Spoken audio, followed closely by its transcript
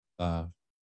All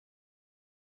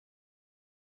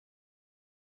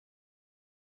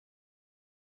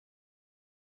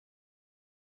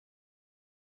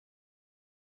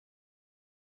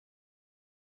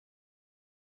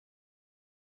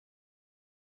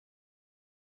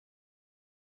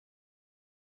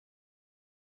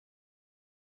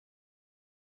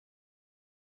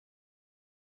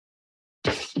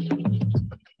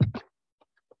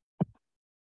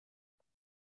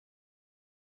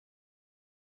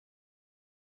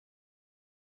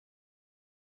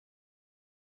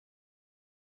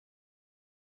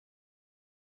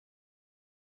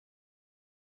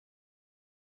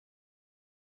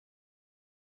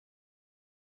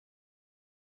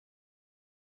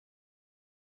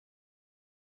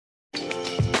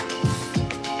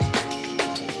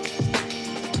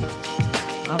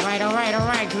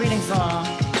right. Greetings, all.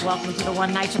 Welcome to the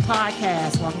One Night Your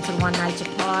Podcast.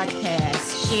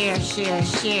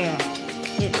 Share.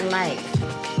 Hit like.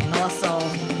 And also,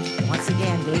 once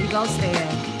again, there you go,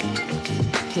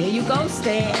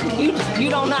 Stan. You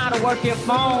don't know how to work your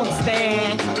phone,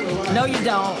 Stan. No, you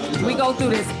don't. We go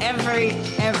through this every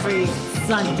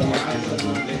Sunday.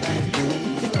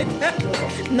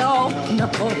 No.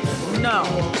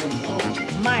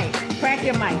 Mike, crack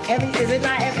your mic.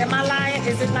 Am I lying?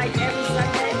 Is it like every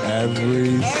Sunday?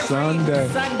 Every Sunday.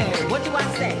 What do I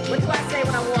say? What do I say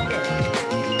when I walk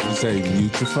in? You say,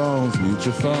 mute your phones. It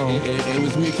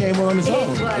was me. It came on its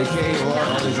own. It came on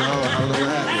its own. I don't know what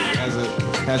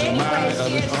happened. Has a mind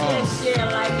of its own. Share,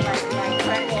 like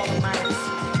crack all the mics.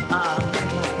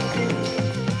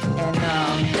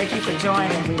 Thank you for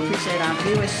joining. We appreciate our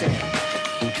viewership.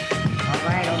 All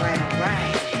right.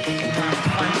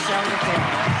 Fun show today.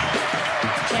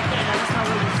 Check in, let us know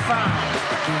where you're from.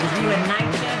 If you're in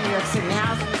Nigeria, New York City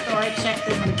Housing Authority, check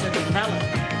this with your development.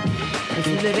 If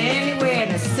you live anywhere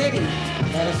in the city,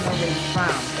 let us know where you're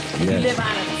from. If you live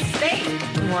out of the state,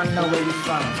 we want to know where you're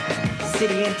from.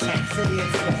 City and town, city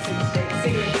and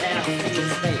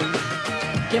state.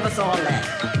 Give us all that.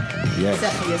 Yes.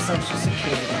 Except for your Social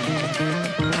Security.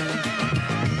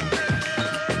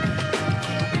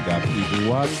 Got people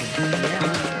watching.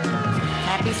 Yeah.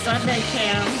 Happy Sunday,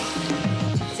 Cam.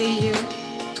 See you.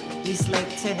 East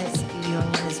Lake Tenants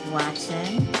Union is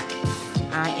watching.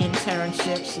 Our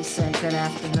internship, she said, good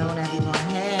afternoon, everyone.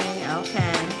 Hey,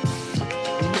 okay.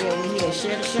 We here.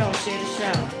 Share the show.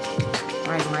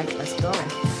 All right, Mike, let's go.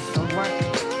 Don't work.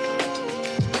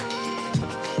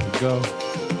 Go.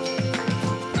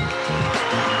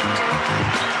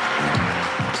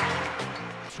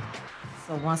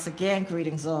 So once again,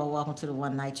 greetings all. Welcome to the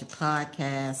One Night Your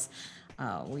Podcast.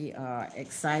 We are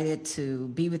excited to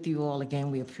be with you all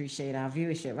again. We appreciate our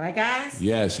viewership, right, guys?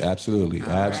 Yes, absolutely.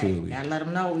 Absolutely. Right. Gotta let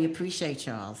them know we appreciate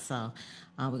y'all. So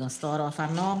we're going to start off our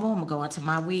normal. I'm going to go into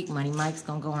my week. Money Mike's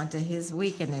going to go into his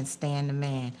week, and then Stan the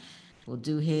Man will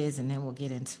do his, and then we'll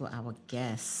get into our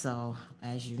guests. So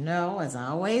as you know, as I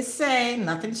always say,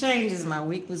 nothing changes. My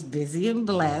week was busy and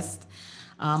blessed.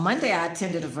 Monday, I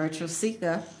attended a virtual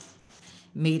seeker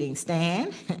meeting.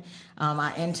 Stan,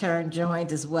 our intern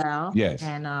joined as well. Yes.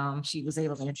 And she was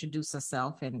able to introduce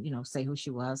herself and, say who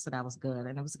she was. So that was good.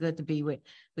 And it was good to be with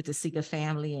the Seeker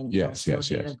family and yes.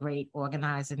 a great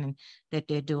organizing that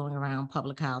they're doing around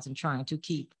public housing, trying to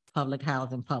keep public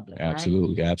housing public.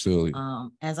 Absolutely. Right? Absolutely.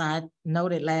 As I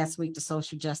noted last week, the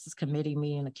Social Justice Committee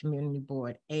meeting, the Community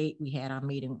Board 8, we had our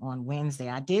meeting on Wednesday.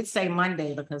 I did say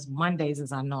Monday because Mondays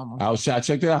is our normal. I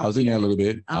checked it out. I was in there a little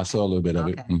bit. Okay. I saw a little bit of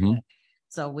it. Mm-hmm.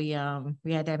 So we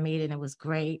had that meeting. It was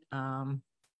great.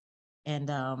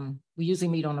 We usually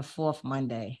meet on the fourth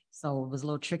Monday. So it was a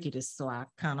little tricky so I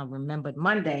kind of remembered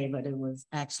Monday, but it was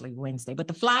actually Wednesday. But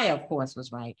the flyer, of course,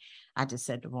 was right. I just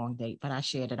said the wrong date, but I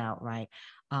shared it out right.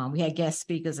 We had guest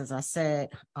speakers, as I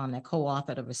said, that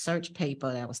co-authored a research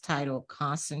paper that was titled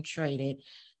Concentrated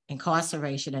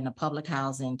Incarceration in the Public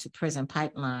Housing to Prison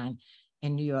Pipeline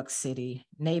in New York City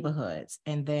Neighborhoods.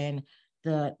 And then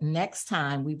the next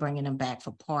time we bringing them back for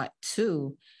part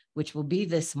 2, which will be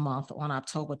this month on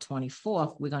October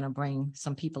 24th, we're going to bring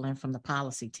some people in from the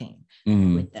policy team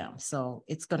with them. So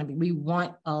it's going to be, we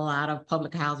want a lot of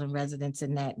public housing residents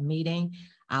in that meeting.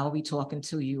 I'll be talking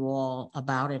to you all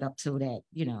about it up to that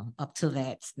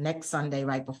next Sunday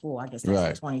right before, I guess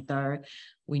that's the 23rd.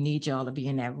 We need y'all to be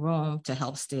in that room to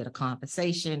help steer the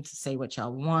conversation, to say what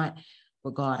y'all want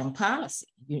regarding policy.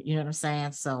 You know what I'm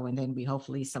saying? So, and then we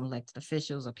hopefully some elected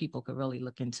officials or people could really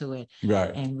look into it. Right.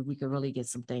 And we could really get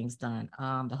some things done.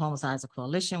 The Homicides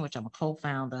Coalition, which I'm a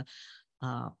co-founder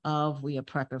of, we are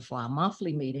prepping for our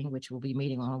monthly meeting, which will be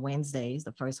meeting on Wednesdays,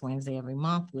 the first Wednesday every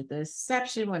month, with the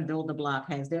exception when Build the Block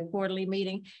has their quarterly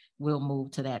meeting, we'll move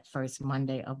to that first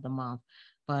Monday of the month.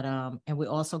 But and we're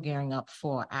also gearing up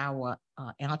for our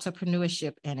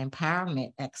entrepreneurship and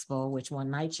empowerment expo, which One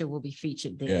NYCHA will be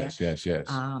featured there. Yes.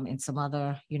 And some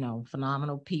other,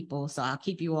 phenomenal people. So I'll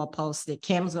keep you all posted.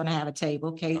 Kim's going to have a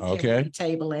table. Kate will be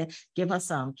tabling. Give her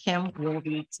some. Kim will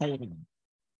be tabling.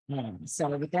 So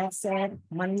with that said,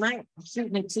 Money Mike, I'm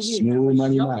shooting it to you. Smooth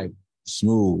Money Mike.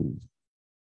 Smooth.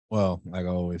 Well, like I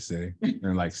always say,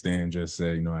 and like Stan just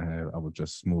said, I was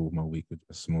just smooth. My week was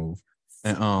just smooth.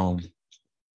 And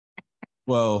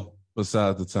well,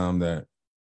 besides the time that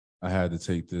I had to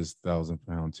take this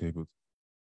 1,000-pound table.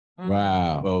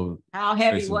 Wow. Well, how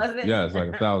heavy was it? Yeah, it's like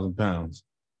 1,000 pounds.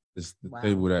 It's the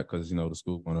table that, because the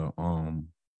school want to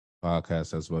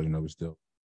podcast as well. We're still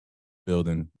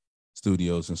building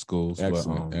studios and schools.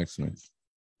 Excellent.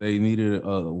 They needed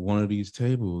one of these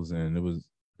tables, and it was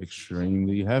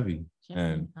extremely heavy.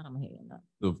 And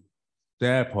the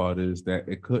sad part is that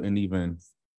it couldn't even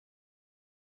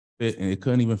fit, and it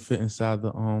couldn't even fit inside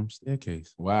the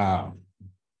staircase. Wow.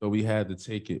 So we had to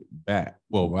take it back.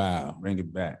 Well, bring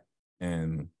it back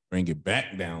and bring it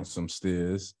back down some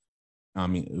stairs.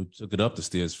 We took it up the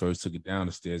stairs first, took it down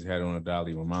the stairs, had it on a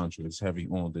dolly. Remind you, it's heavy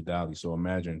on the dolly. So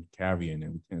imagine carrying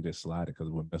it. We can't just slide it because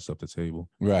it would mess up the table.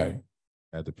 Right.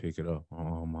 Had to pick it up.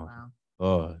 Oh my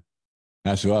God.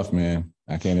 That's rough, man.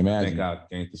 I can't imagine. I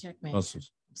think I gained the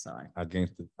muscles. I'm sorry. I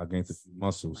gained the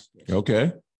muscles.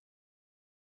 Okay.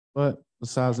 But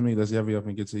besides me, let's hurry up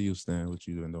and get to you, Stan. What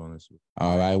you been doing this week?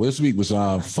 All right. Well, this week was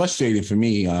frustrating for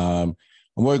me. I'm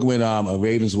working with a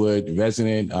Ravenswood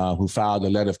resident who filed a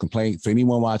letter of complaint. For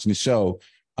anyone watching the show,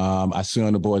 I sit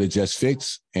on the board at Just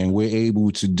Fix, and we're able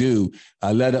to do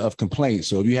a letter of complaint.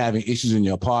 So if you're having issues in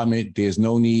your apartment, there's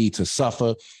no need to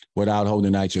suffer without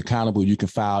holding NYCHA accountable. You can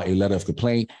file a letter of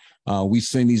complaint. We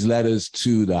send these letters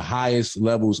to the highest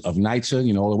levels of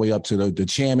NYCHA, all the way up to the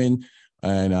chairman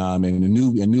and the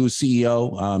new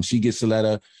CEO. She gets the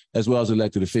letter, as well as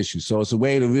elected officials. So it's a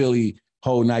way to really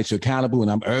hold NYCHA accountable.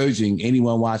 And I'm urging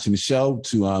anyone watching the show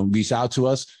to reach out to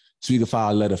us so we can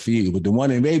file a letter for you. But the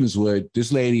one in Ravenswood,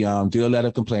 this lady did a letter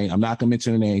of complaint. I'm not going to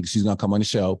mention her name because she's going to come on the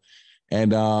show.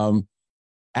 And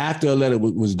after a letter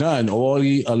was done,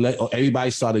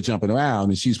 everybody started jumping around,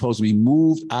 and she's supposed to be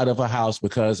moved out of her house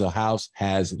because her house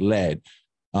has lead.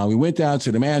 We went down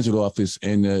to the manager's office,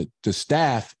 and the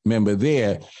staff member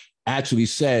there actually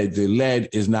said the lead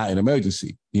is not an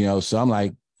emergency. So I'm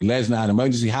like, lead's not an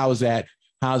emergency. How is that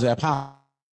possible?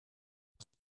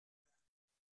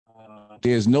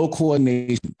 There's no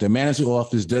coordination. The manager's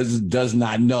office does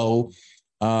not know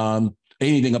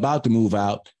anything about the move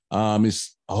out.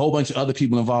 It's a whole bunch of other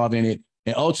people involved in it,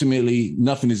 and ultimately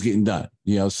nothing is getting done.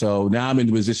 So now I'm in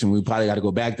the position we probably got to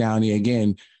go back down there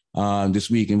again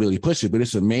this week and really push it. But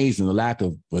it's amazing the lack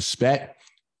of respect.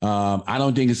 I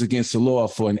don't think it's against the law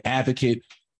for an advocate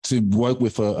to work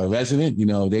with a resident.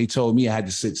 They told me I had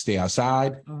to stay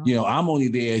outside. I'm only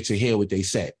there to hear what they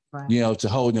say, right. To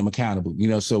hold them accountable.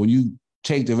 So when you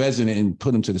take the resident and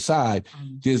put them to the side,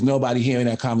 there's nobody hearing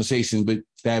that conversation but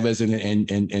that resident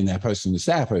and that person, the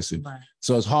staff person. Right.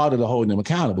 So it's harder to hold them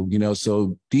accountable,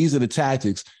 So these are the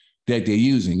tactics that they're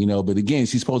using, But again,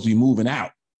 she's supposed to be moving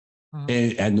out.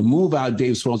 And the move out day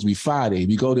was supposed to be Friday.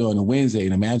 We go there on a Wednesday,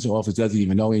 and the manager's office doesn't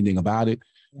even know anything about it.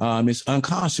 It's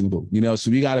unconscionable,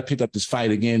 So we got to pick up this fight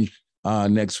again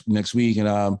next week.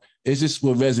 And it's just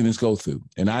what residents go through.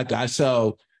 And I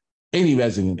tell any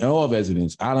resident and all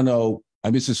residents, I don't know.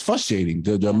 It's just frustrating.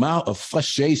 The amount of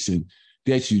frustration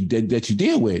that you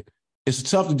deal with. It's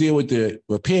tough to deal with the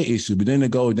repair issue, but then to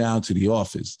go down to the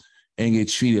office and get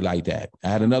treated like that. I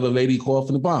had another lady call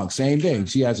from the Bronx, same thing.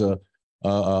 She has a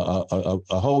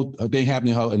whole thing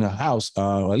happening in her house,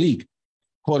 a leak.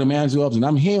 Call the manager up, and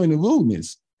I'm hearing the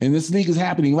rudeness, and this leak is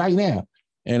happening right now.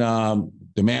 And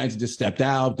the manager just stepped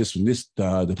out.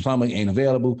 The plumber ain't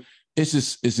available. It's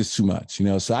just too much,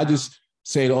 So I just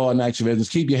say to all NYCHA residents,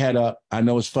 keep your head up. I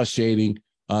know it's frustrating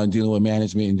dealing with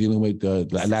management and dealing with the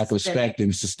lack of respect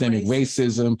and systemic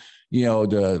racism,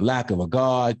 the lack of a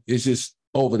guard. It's just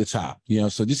over the top,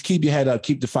 So just keep your head up,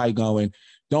 keep the fight going.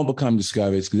 Don't become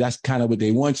discouraged, because that's kind of what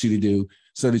they want you to do,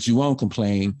 so that you won't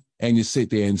complain and you sit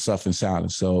there and suffer in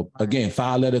silence. So again,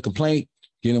 file a letter of complaint,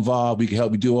 get involved. We can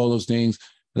help you do all those things.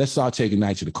 Let's start taking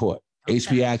NYCHA to court. Okay.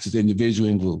 HP acts as individual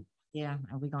and group. Yeah,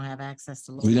 and we're going to have access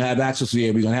to lawyers. We're going to have access to,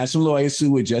 we're going to have some lawyers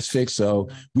too with Just Fix. So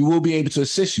we will be able to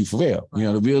assist you for real,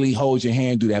 to really hold your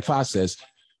hand through that process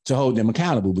to hold them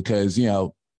accountable, because,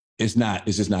 it's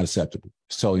just not acceptable.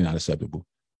 It's totally not acceptable.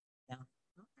 Yeah.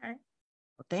 Okay.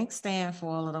 Well, thanks, Stan, for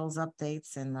all of those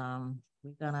updates. And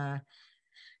we're going to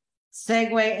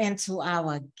Segue into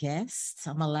our guest.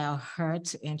 I'm gonna allow her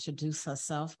to introduce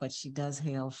herself, but she does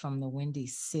hail from the Windy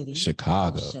City,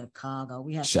 Chicago.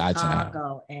 We have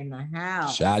Chicago in the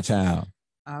house. Chi-town.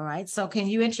 All right. So can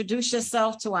you introduce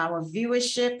yourself to our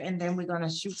viewership, and then we're gonna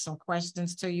shoot some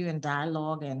questions to you and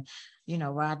dialogue, and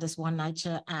ride this one night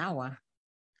your hour.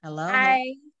 Hello. Hi.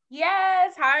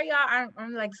 Yes. How are y'all?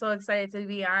 I'm like so excited to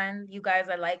be on. You guys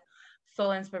are like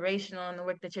so inspirational in the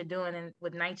work that you're doing and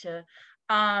with NYCHA.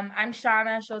 I'm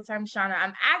Shanna, ShowtimeShanna.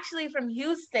 I'm actually from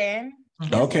Houston,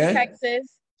 Texas.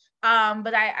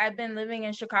 But I've been living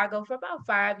in Chicago for about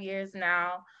 5 years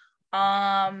now.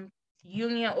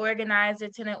 Union organizer,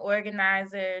 tenant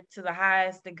organizer to the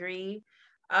highest degree.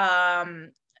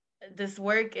 This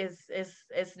work is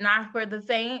not for the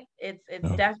faint.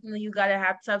 It's definitely, you gotta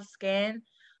have tough skin.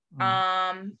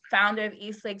 Founder of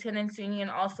East Lake Tenants Union,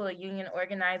 also a union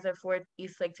organizer for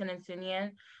East Lake Tenants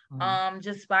Union.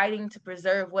 Just fighting to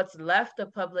preserve what's left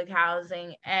of public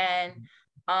housing and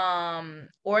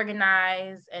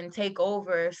organize and take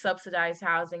over subsidized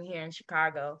housing here in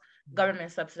Chicago,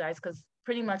 government subsidized, because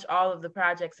pretty much all of the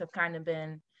projects have kind of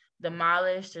been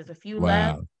demolished. There's a few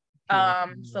left.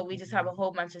 So we just have a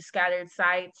whole bunch of scattered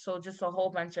sites. So just a whole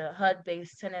bunch of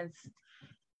HUD-based tenants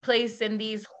placed in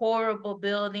these horrible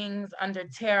buildings under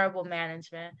terrible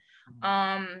management.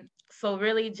 So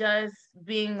really just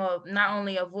being not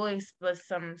only a voice, but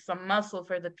some muscle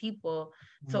for the people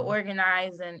to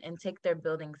organize and take their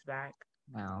buildings back.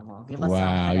 Wow, well, give us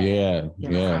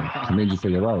some. Commend you for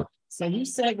your work. So you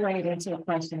segued into a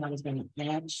question I was going to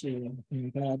ask you, and I'm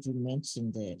glad you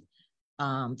mentioned it.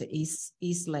 The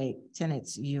East Lake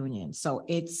Tenants Union. So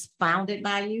it's founded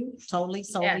by you, solely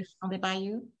founded by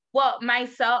you? Well,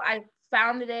 myself, I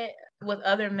founded it with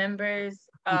other members.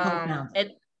 I'm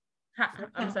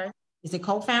sorry. Is it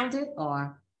co-founded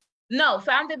or? No,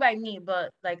 founded by me, but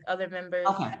like other members.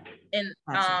 Okay. And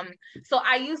so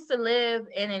I used to live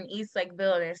in an East Lake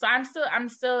building. So I'm still I'm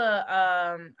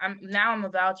a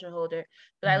voucher holder,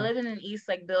 but I live in an East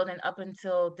Lake building up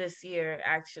until this year,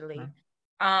 actually.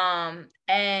 And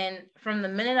from the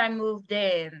minute I moved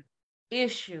in,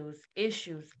 issues.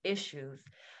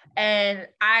 And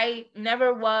I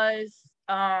never was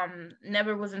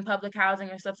in public housing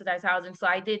or subsidized housing, so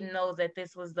I didn't know that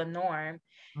this was the norm.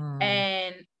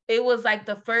 And it was like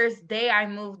the first day I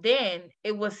moved in,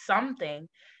 it was something.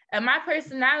 And my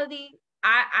personality,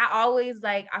 I always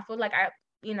I feel like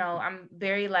I'm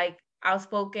very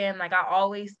outspoken, I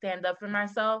always stand up for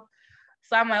myself.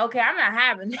 So I'm like, okay, I'm not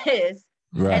having this.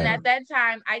 Right. And at that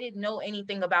time, I didn't know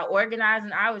anything about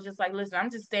organizing. I was just like, listen,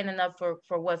 I'm just standing up for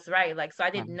what's right. So I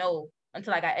didn't know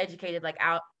until I got educated,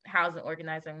 out housing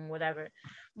organizing, whatever.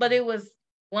 But it was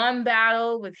one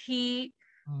battle with heat,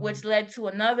 which led to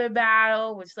another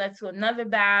battle,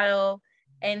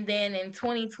 And then in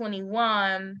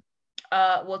 2021,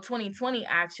 2020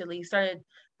 actually, started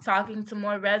talking to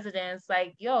more residents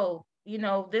yo,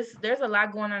 there's a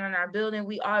lot going on in our building.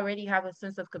 We already have a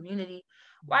sense of community.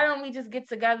 Why don't we just get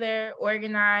together,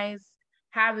 organize,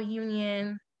 have a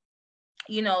union,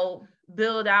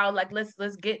 build out,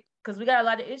 let's get, because we got a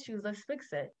lot of issues, let's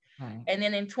fix it. Right. And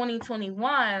then in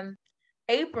 2021,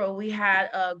 April, we had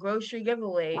a grocery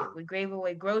giveaway. We gave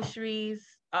away groceries,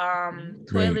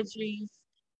 toiletries,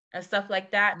 and stuff like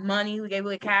that. Money, we gave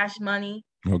away cash money.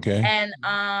 Okay. And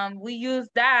we used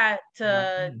that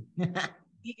to,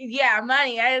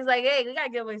 money. I was like, hey, we gotta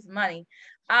give away some money.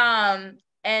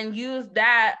 And use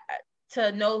that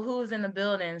to know who's in the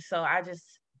building. So I just,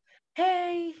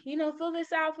 hey, fill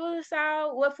this out.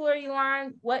 What floor are you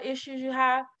on? What issues you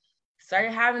have?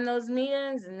 Started having those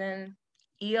meetings, and then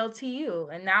ELTU.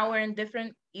 And now we're in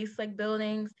different East Lake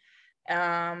buildings.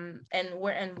 And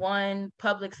we're in one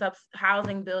public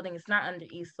housing building. It's not under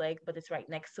East Lake, but it's right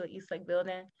next to an East Lake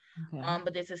building. Okay.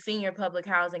 But it's a senior public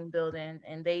housing building,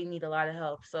 and they need a lot of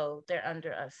help. So they're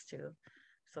under us too.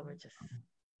 So we're just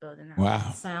building out.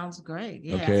 Wow. Sounds great.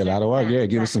 Yeah. Okay, a lot of work. Yeah,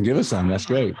 give us some. That's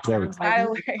great. Right. Right.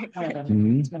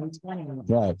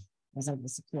 I was able to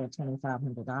secure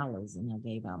 $2,500, and I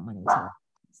gave out money to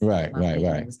Right.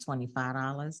 It was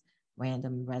 $25,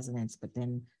 random residents, but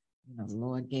then the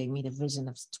Lord gave me the vision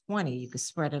of 20. You could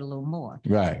spread it a little more.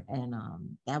 Right. And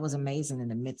that was amazing in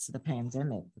the midst of the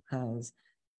pandemic, because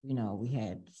we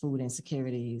had food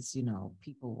insecurities.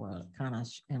 People were kind of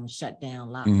shut down,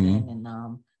 locked in, and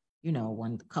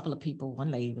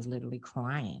one lady was literally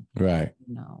crying. Right.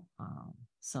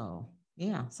 So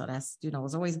that's it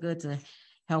was always good to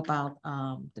help out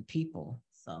the people.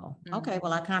 So okay,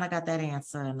 well, I kind of got that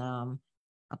answer and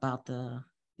about the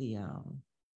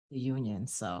union.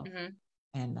 So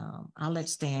and I'll let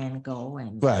Stan go.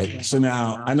 And right. So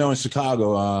now I know in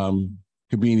Chicago,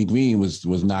 Cabrini Green was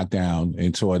knocked down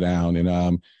and tore down,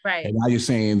 and Right. and now you're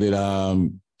saying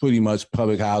that pretty much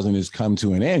public housing has come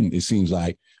to an end. It seems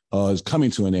like is coming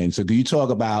to an end. So, do you talk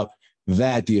about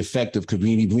that, the effect of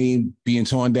Cabrini Green being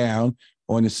torn down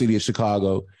on the city of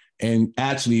Chicago, and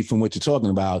actually, from what you're talking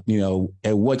about,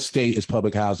 at what state is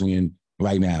public housing in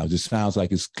right now? It just sounds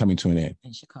like it's coming to an end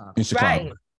in Chicago. In Chicago.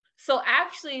 Right. So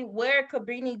actually, where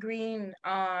Cabrini Green,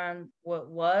 what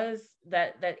was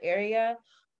that area?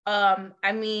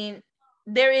 I mean,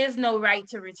 there is no right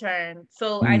to return.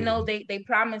 So I know they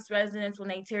promised residents when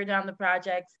they tear down the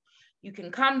projects, you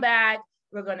can come back.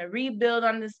 We're going to rebuild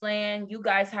on this land. You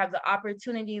guys have the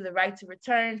opportunity, the right to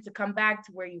return, to come back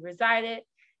to where you resided.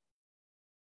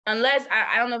 Unless,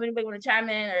 I don't know if anybody want to chime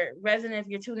in, or resident, if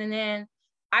you're tuning in,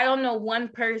 I don't know one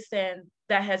person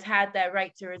that has had that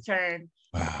right to return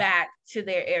back to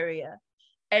their area.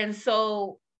 And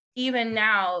so even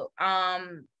now,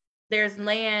 there's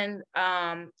land,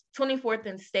 24th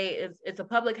and State, it's a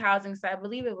public housing site. I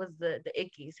believe it was the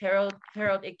Ickeys, Harold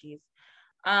Ickeys.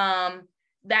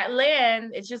 That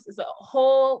land, it's a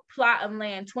whole plot of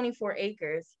land, 24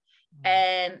 acres.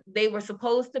 And they were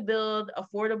supposed to build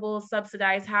affordable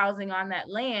subsidized housing on that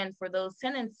land for those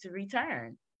tenants to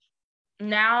return.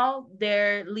 Now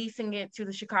they're leasing it to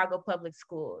the Chicago Public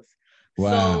Schools.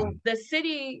 Wow. So the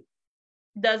city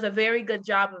does a very good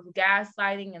job of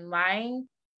gaslighting and lying.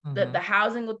 The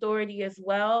housing authority as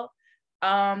well.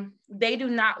 They do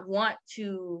not want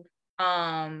to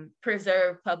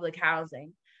preserve public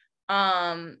housing.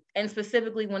 And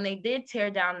specifically when they did tear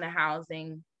down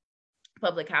the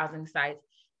public housing sites,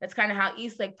 that's kind of how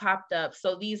Eastlake popped up.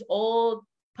 So these old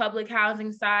public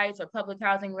housing sites or public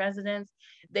housing residents,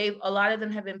 a lot of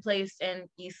them have been placed in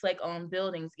Eastlake owned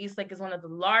buildings. Eastlake is one of the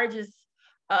largest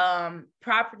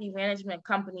property management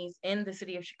companies in the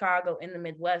city of Chicago, in the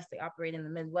Midwest. They operate in the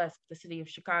Midwest, the city of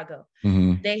Chicago.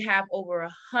 They have over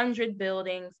 100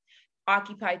 buildings,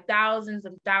 occupy thousands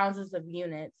and thousands of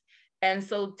units. And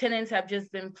so tenants have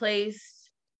just been placed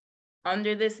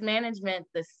under this management,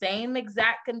 the same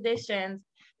exact conditions,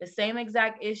 the same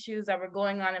exact issues that were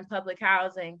going on in public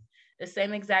housing, the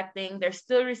same exact thing. They're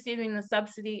still receiving the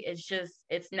subsidy.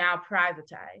 It's now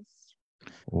privatized.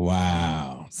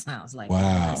 Wow. Sounds like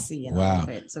wow. I see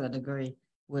it to a degree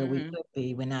where we could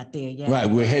be. We're not there yet. Right.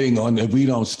 We're heading on. If we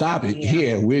don't stop it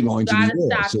here, we're going to be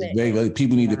there. So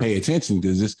people need to pay attention,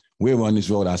 because we're on this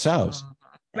road ourselves.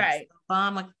 Right.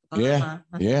 Obama,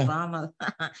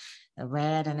 the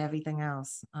red and everything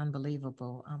else.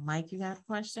 Unbelievable. Mike, you got a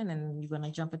question, and you're going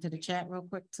to jump into the chat real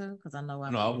quick too, because I know I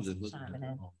was just chiming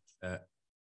in.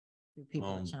 People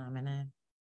are chiming in.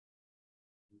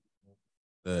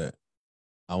 That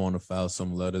I want to file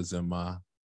some letters in my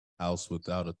house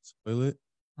without a toilet.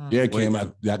 Yeah, Kim,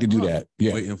 I can do that.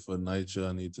 Yeah. Waiting for NYCHA,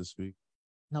 I need to speak.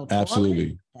 No,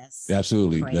 absolutely.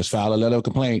 Absolutely. Let's file a letter of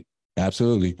complaint.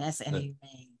 Absolutely. That's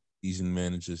inhumane. These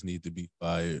managers need to be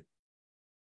fired.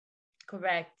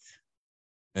 Correct.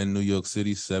 In New York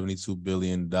City, $72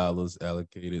 billion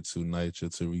allocated to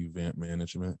NYCHA to revamp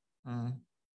management.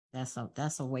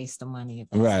 That's a waste of money.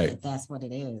 Right. That's what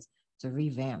it is, to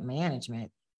revamp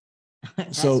management.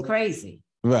 That's crazy.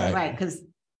 Right. Right. Because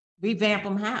revamp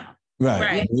them how?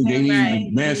 Right. They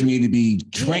need management need to be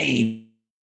trained.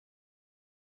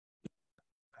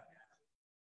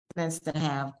 To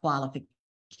have qualifications,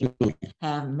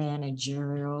 have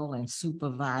managerial and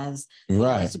supervised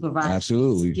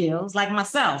absolutely skills, like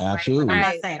myself. Absolutely. Right?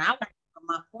 I'm not saying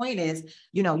my point is,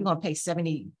 you're gonna pay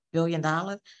 $70 billion.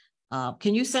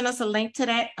 Can you send us a link to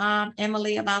that,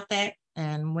 Emily, about that?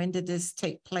 And when did this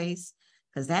take place?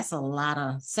 Because that's a lot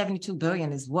of $72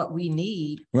 billion is what we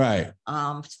need. Right.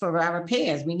 For our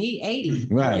repairs. We need 80.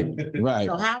 Right. Right.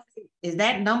 So how is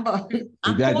that number?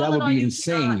 that would be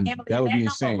insane. That would be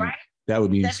insane. Right? That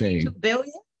would be insane. $72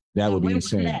 billion? That would be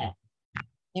insane.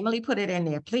 Emily put it in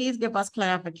there. Please give us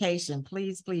clarification.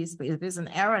 Please, please, please. If it's an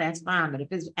error, that's fine. But if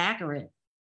it's accurate,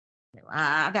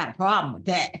 I got a problem with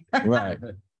that. Right.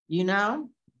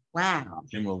 Wow.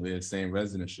 Jim over here saying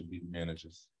residents should be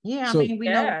managers. Yeah, I mean, we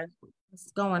know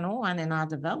what's going on in our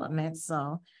development.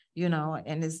 So,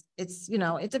 and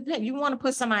it depends. You want to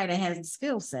put somebody that has a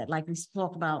skill set, like we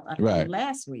spoke about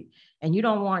last week. And you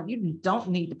don't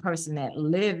need the person that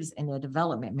lives in their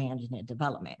development, managing their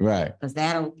development. Right. Because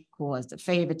that'll cause the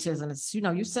favoritism. It's,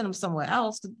 you send them somewhere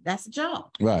else, that's a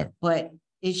job. Right. But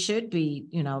it should be,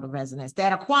 the residents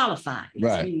that are qualified.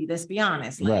 Let's be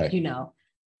honest. Like,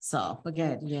 so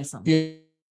forget, something. Yeah.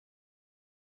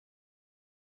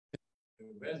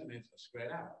 Residents are spread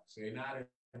out. So they're not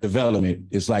in development.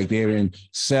 It's like they're in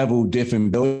several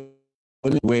different buildings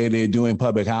where they're doing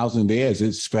public housing there. Is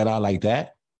it spread out like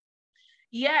that?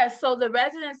 Yeah, so the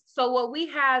residents, so what we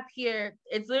have here,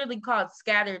 it's literally called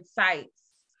scattered sites.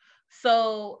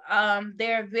 So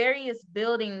there are various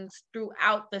buildings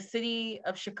throughout the city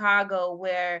of Chicago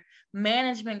where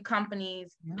management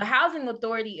companies, the housing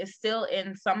authority is still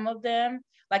in some of them.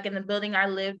 Like in the building I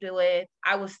lived with,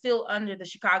 I was still under the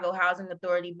Chicago Housing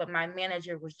Authority, but my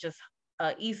manager was just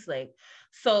Eastlake.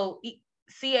 So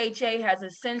CHA has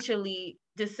essentially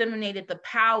disseminated the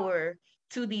power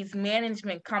to these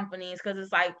management companies because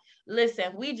it's like,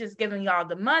 listen, we just giving y'all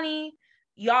the money.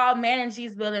 Y'all manage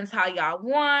these buildings how y'all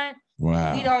want.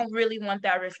 Wow. We don't really want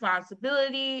that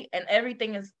responsibility, and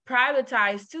everything is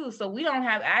privatized too. So we don't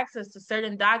have access to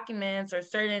certain documents or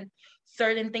certain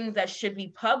things that should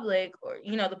be public, or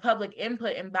the public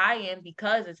input and buy-in,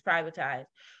 because it's privatized.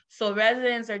 So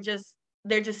residents are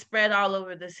they're just spread all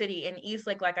over the city. In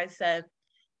Eastlake, like I said,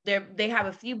 they have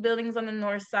a few buildings on the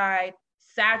north side,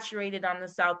 saturated on the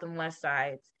south and west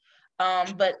sides,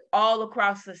 but all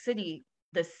across the city,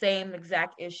 the same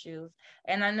exact issues.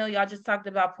 And I know y'all just talked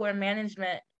about poor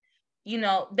management.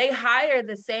 They hire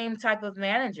the same type of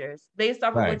managers based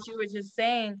off of what you were just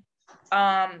saying.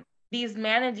 These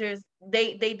managers,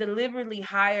 they deliberately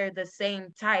hire the same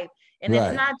type, and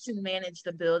it's not to manage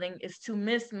the building, it's to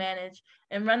mismanage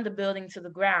and run the building to the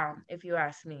ground, if you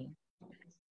ask me.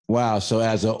 Wow. So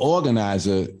as an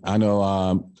organizer, I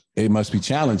know it must be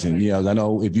challenging. I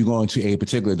know if you go into a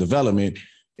particular development,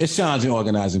 it's challenging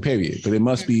organizing, period. But it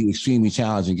must be extremely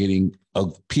challenging getting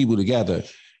people together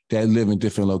that live in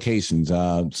different locations.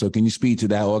 So can you speak to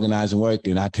that organizing work?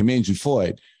 And I commend you for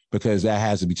it, because that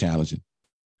has to be challenging.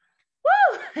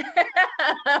 Woo!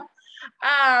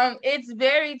 It's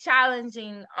very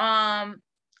challenging.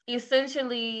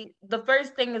 Essentially, the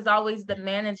first thing is always the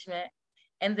management.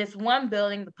 And this one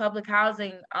building, the public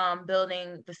housing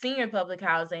building, the senior public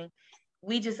housing,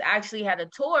 we just actually had a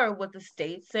tour with the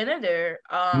state senator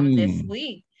this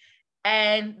week.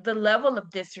 And the level of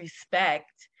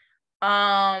disrespect,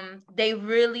 they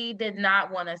really did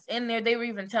not want us in there. They were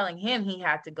even telling him he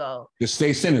had to go. The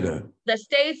state senator. The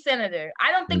state senator.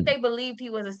 I don't think they believed he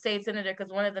was a state senator,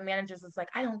 because one of the managers was like,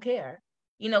 I don't care.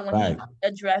 When he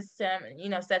addressed him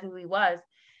and, said who he was.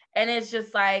 And it's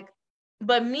just like,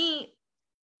 but me,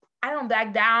 I don't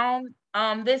back down.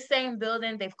 This same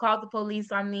building, they've called the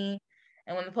police on me.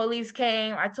 And when the police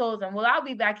came, I told them, well, I'll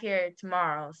be back here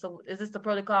tomorrow. So is this the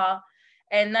protocol?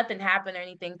 And nothing happened or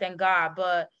anything, thank God.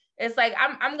 But it's like,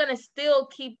 I'm going to still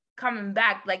keep coming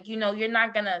back. Like, you're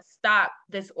not going to stop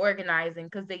this organizing,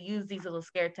 because they use these little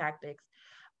scare tactics.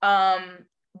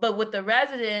 But with the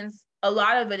residents, a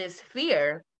lot of it is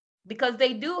fear, because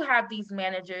they do have these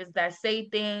managers that say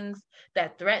things,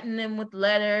 that threaten them with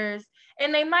letters,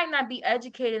 and they might not be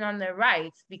educated on their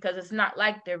rights, because it's not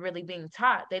like they're really being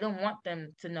taught. They don't want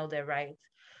them to know their rights.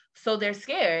 So they're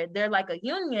scared. They're like, a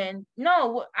union?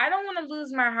 No, I don't want to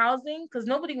lose my housing, because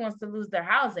nobody wants to lose their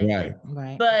housing.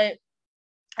 Right. But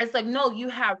it's like, no, you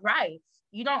have rights.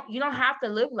 You don't have to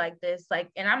live like this. Like,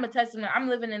 and I'm a testament. I'm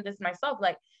living in this myself.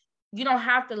 Like, you don't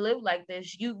have to live like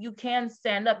this. You can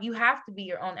stand up. You have to be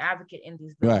your own advocate in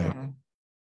these buildings. Right.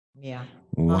 Yeah.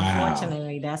 Wow.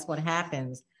 Unfortunately, that's what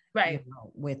happens. Right.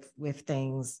 With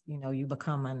things, you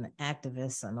become an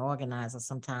activist, an organizer,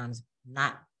 sometimes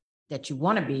not that you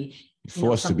want to be.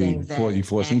 Forced to be, before you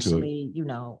force into it.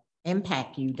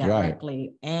 Impact you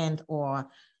directly, and or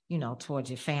towards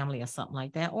your family or something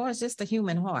like that, or it's just the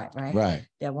human heart, right?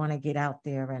 That want to get out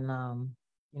there and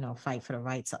fight for the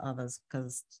rights of others,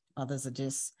 because others are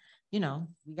just, we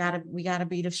gotta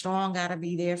be the strong, gotta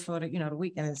be there for the, the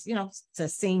weak, and it's, to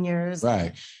seniors,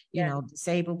 right?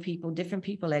 Disabled people, different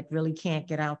people that really can't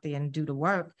get out there and do the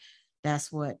work.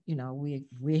 That's what,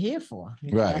 we're here for.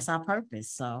 Right. That's our purpose.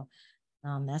 So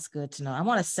that's good to know. I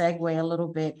want to segue a little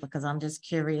bit, because I'm just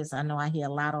curious. I know I hear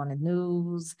a lot on the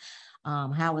news.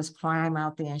 How is crime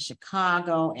out there in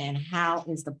Chicago, and how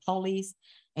is the police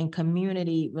and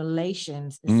community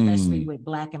relations, especially with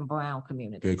Black and Brown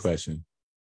communities? Good question.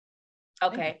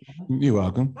 Okay. You're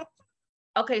welcome.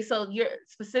 Okay, so you're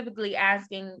specifically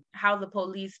asking how the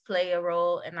police play a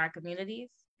role in our communities?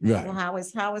 Right. Well, how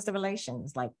is the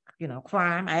relations, like,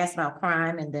 crime? I asked about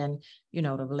crime, and then, the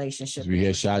relationship. We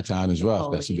hear Chi-Town is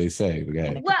rough. That's what they say.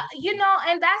 Okay. Well,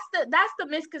 and that's the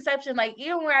misconception. Like,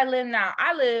 even where I live now,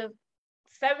 I live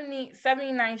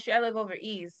 79th Street. I live over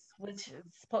East, which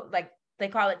is like, they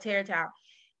call it Tarrytown.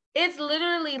 It's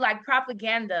literally like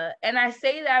propaganda. And I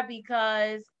say that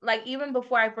because, like, even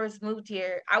before I first moved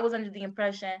here, I was under the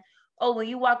impression, oh, when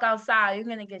you walk outside, you're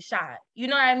going to get shot. You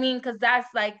know what I mean? Because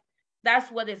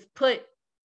that's what is put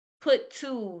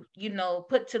to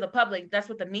the public. That's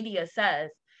what the media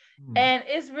says. And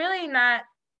it's really not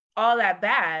all that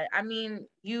bad. I mean,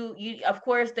 you of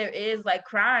course there is like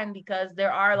crime because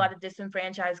there are a lot of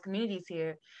disenfranchised communities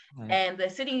here, and the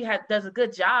city does a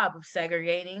good job of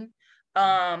segregating,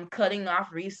 cutting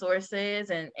off resources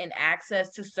and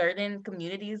access to certain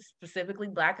communities, specifically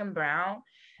Black and Brown,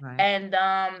 and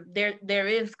there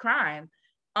is crime,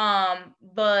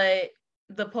 but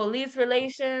the police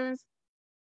relations,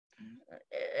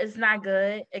 it's not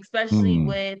good, especially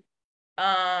with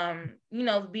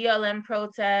BLM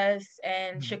protests,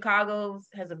 and Chicago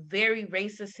has a very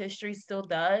racist history, still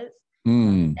does.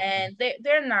 And they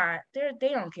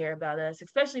don't care about us,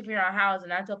 especially if you're on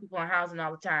housing. I tell people on housing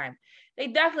all the time, they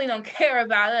definitely don't care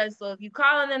about us. So if you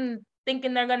calling them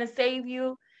thinking they're gonna save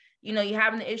you, you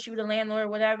having an issue with the landlord or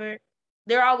whatever,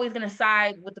 they're always gonna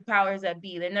side with the powers that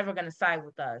be. They're never gonna side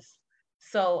with us.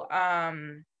 So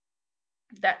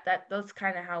that's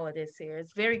kind of how it is here.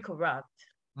 It's very corrupt.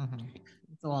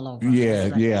 It's all over. Yeah.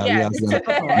 The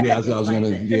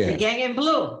gang in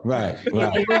blue. Right.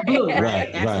 Blue,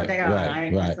 right. That's what they are.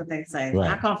 Right. That's what they say.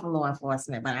 I come from law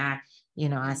enforcement, but I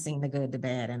seen the good, the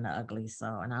bad, and the ugly. So,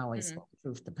 and I always spoke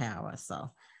truth to power.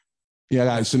 So.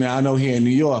 Yeah, so now I know here in New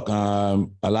York, a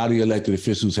lot of the elected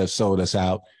officials have sold us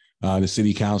out. The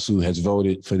city council has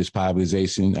voted for this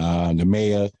privatization. The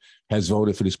mayor has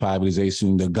voted for this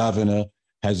privatization. The governor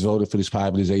has voted for this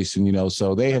privatization.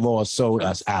 So they have all sold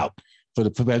us out for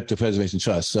the Preservation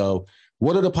Trust. So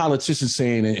what are the politicians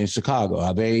saying in Chicago?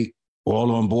 Are they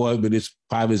all on board with this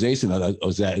privatization? Or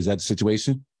is that the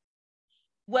situation?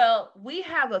 Well, we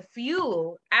have a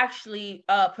few actually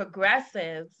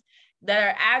progressives that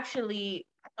are actually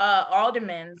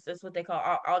aldermen, that's what they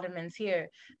call aldermen here,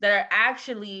 that are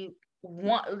actually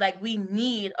we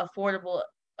need affordable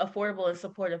and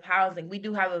supportive housing. We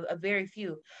do have a very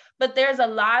few, but there's a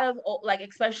lot of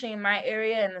especially in my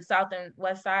area in the south and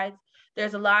west sides,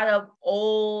 there's a lot of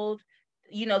old,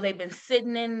 they've been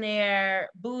sitting in there,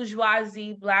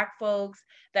 bourgeoisie Black folks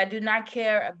that do not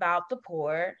care about the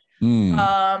poor.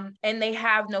 And they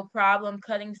have no problem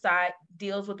cutting side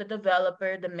deals with the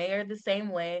developer, the mayor the same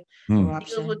way,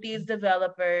 deals with these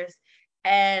developers.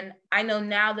 And I know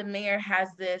now the mayor has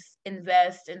this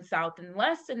Invest in South and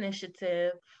West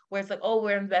initiative where it's like, oh,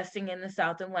 we're investing in the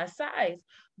South and West sides.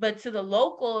 But to the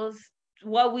locals,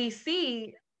 what we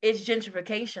see is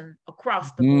gentrification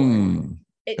across the board.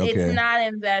 It's not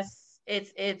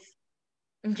it's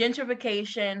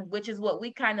gentrification, which is what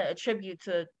we kind of attribute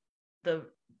to the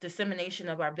dissemination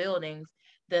of our buildings,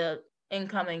 the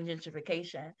incoming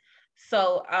gentrification.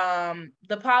 So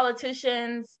the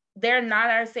politicians, they're not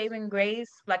our saving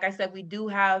grace. Like I said, we do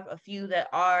have a few that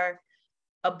are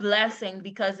a blessing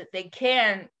because they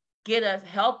can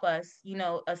help us,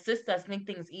 assist us, make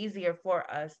things easier for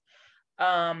us.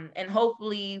 And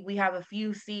hopefully we have a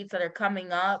few seats that are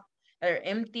coming up that are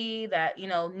empty, that,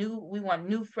 we want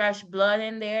new, fresh blood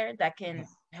in there that can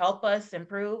help us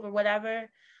improve or whatever.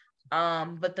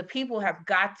 But the people have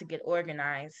got to get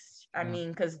organized. I mean,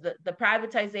 because the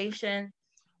privatization,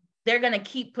 they're going to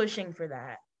keep pushing for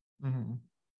that.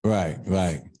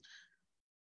 Right.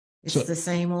 It's the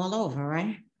same all over,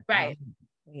 right? Right.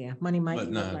 Yeah, money might. But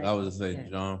no, I would say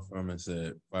John Furman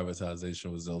said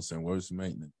privatization results in worse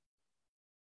maintenance.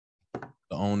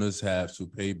 The owners have to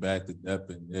pay back the debt,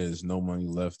 and there's no money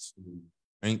left to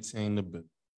maintain the building.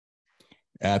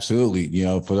 Absolutely.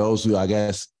 For those who, I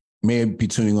guess, may be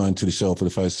tuning on to the show for the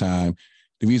first time,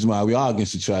 the reason why we are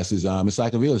against the trust is it's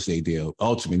like a real estate deal.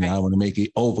 Ultimately, I don't want to make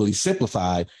it overly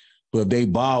simplified, but if they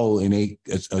borrow and they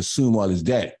assume all this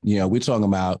debt, we're talking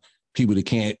about people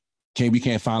that we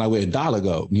can't find out where $1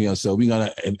 go. So we're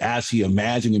gonna actually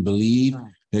imagine and believe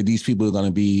that these people are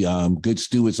gonna be good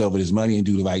stewards over this money and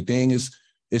do the right thing.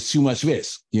 It's too much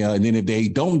risk, And then if they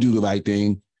don't do the right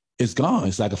thing, it's gone.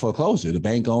 It's like a foreclosure. The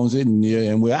bank owns it,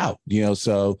 and we're out.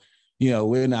 So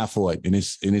we're not for it, and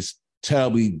it's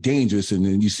terribly dangerous. And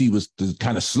then you see what's the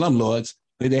kind of slumlords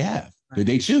that they have, that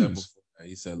they choose.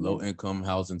 He said low income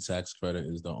housing tax credit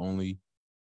is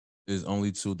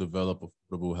only to develop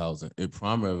affordable housing. It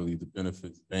primarily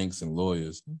benefits banks and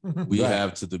lawyers. We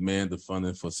have to demand the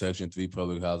funding for Section 3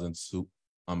 public housing to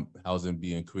housing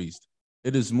be increased.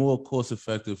 It is more cost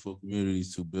effective for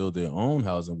communities to build their own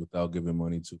housing without giving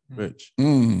money to the rich.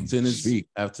 Tenants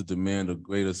have to demand a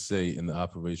greater say in the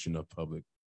operation of public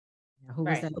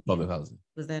housing.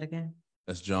 Was that again?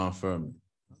 That's John Furman.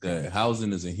 That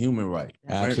housing is a human right.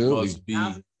 Absolutely. Rent must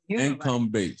be income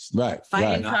based. Right.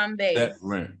 Income based. That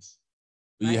rents.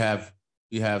 We have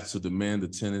to demand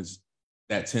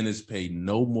that tenants pay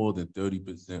no more than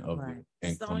 30% of their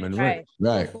income and rent.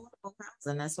 Right.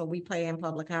 And that's what we pay in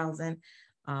public housing.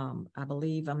 I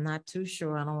believe, I'm not too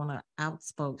sure, I don't want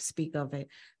to speak of it,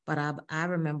 but I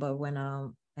remember when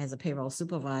as a payroll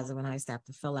supervisor, when I used to have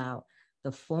to fill out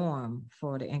the form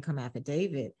for the income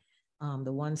affidavit,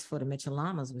 the ones for the Mitchell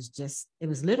Lamas it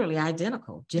was literally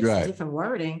identical, just different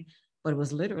wording, but it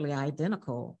was literally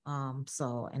identical.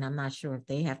 So, and I'm not sure if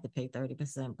they have to pay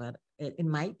 30%, but it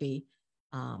might be,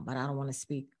 but I don't want to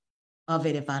speak of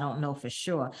it if I don't know for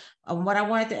sure. What I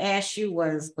wanted to ask you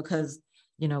was, because,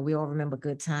 you know, we all remember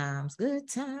good times.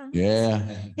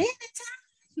 Yeah.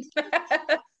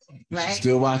 Right.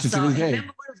 Still watching to this day.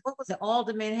 Remember what was it?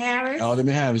 Alderman Harris?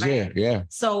 Alderman Harris, right? Yeah.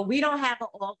 So we don't have an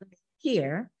alderman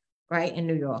here, right, in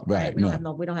New York. Right. We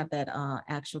don't have that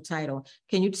actual title.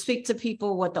 Can you speak to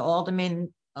people what the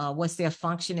alderman, what's their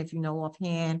function, if you know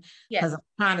offhand? Because I'm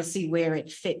trying to see where it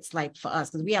fits, like for us,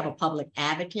 because we have a public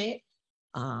advocate.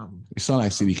 It sounds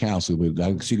like city council,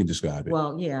 but she can describe it.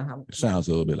 Well, yeah. It sounds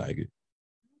a little bit like it.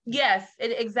 Yes,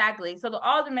 exactly. So the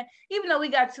aldermen, even though we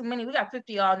got too many, we got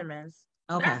 50 aldermen.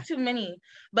 Okay. That's too many,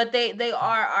 but they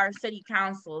are our city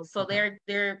councils. So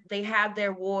they have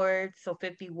their wards, so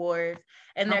 50 wards,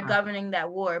 and they're governing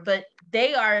that ward. But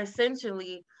they are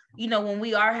essentially, you know, when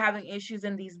we are having issues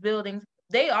in these buildings,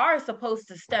 they are supposed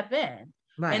to step in,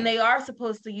 and they are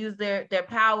supposed to use their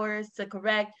powers to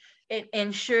correct and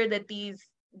ensure that these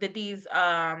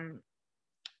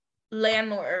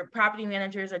landlord or property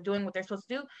managers are doing what they're supposed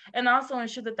to do, and also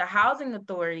ensure that the housing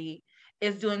authority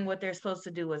is doing what they're supposed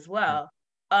to do as well.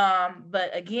 But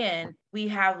again, we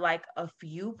have like a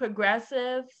few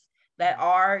progressives that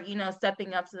are, you know,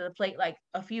 stepping up to the plate, like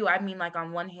a few, I mean, like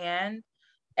on one hand,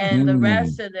 and the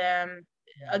rest of them,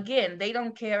 again, they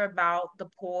don't care about the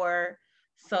poor.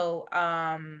 So,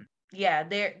 yeah,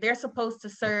 they're supposed to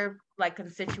serve like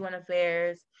constituent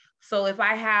affairs. So if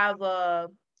I have a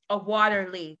water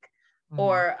leak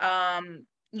or,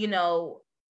 you know,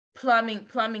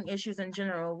 plumbing issues in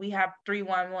general, we have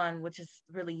 311, which is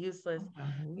really useless.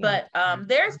 But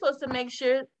they're supposed to make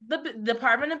sure the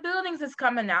Department of Buildings is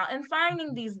coming out and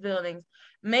finding these buildings,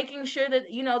 making sure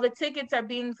that, you know, the tickets are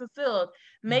being fulfilled,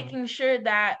 making sure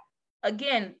that,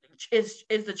 again, is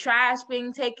the trash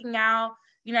being taken out,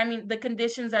 you know what I mean, the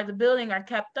conditions of the building are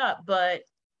kept up, but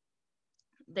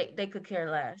they could care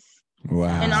less.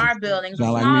 Wow. In our buildings,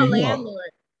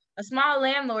 a small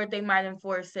landlord, they might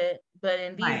enforce it, but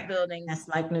in these buildings, that's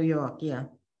like New York, yeah,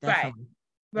 definitely.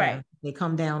 Right. Yeah, they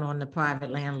come down on the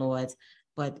private landlords,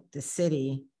 but the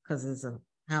city, because it's a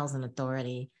housing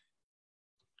authority,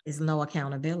 is no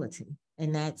accountability,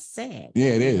 and that's sad. Yeah,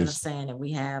 it is. You know what I'm saying? And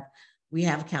we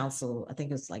have council. I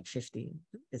think it's like 50.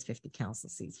 It's 50 council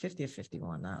seats, 50 or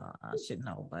 51. I should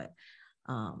know, but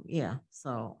yeah.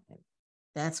 So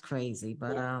that's crazy.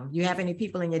 But you have any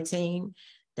people in your team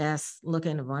that's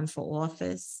looking to run for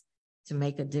office to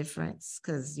make a difference?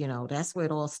 Because, you know, that's where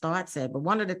it all starts at. But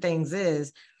one of the things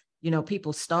is, you know,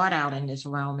 people start out in this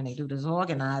realm and they do this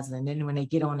organizing, and then when they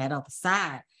get on that other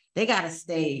side, they got to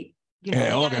stay, you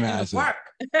know, organizing. Work.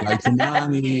 Like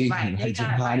Tamani, like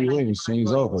Tamani Williams, change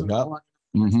over.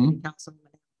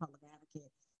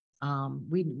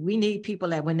 We need people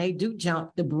that when they do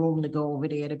jump the broom to go over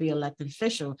there to be elected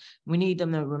official, we need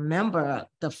them to remember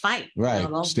the fight. Right.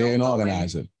 Stay an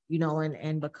organizer. You know,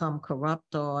 and become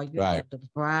corrupt or you know, the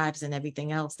bribes and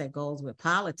everything else that goes with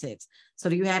politics. So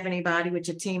do you have anybody with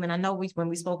your team? And I know when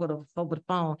we spoke over the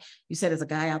phone, you said there's a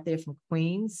guy out there from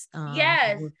Queens.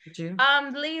 Yes.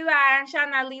 Not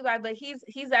Levi, but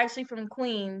he's actually from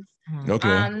Queens.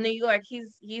 Okay. New York.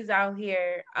 He's out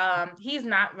here. He's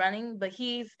not running, but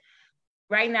he's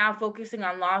right now focusing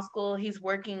on law school. He's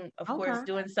working, of course,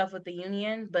 doing stuff with the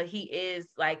union, but he's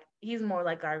more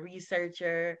like our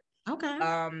researcher. Okay.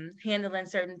 Handling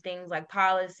certain things like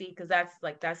policy, because that's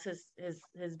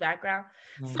his background.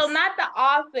 Nice. So not the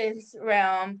office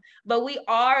realm, but we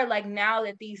are like, now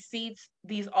that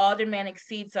these aldermanic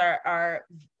seats are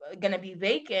gonna be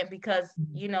vacant because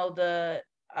you know the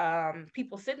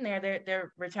people sitting there,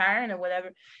 they're retiring or whatever.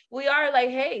 We are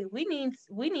like, hey, we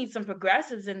need some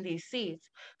progressives in these seats.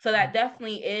 So that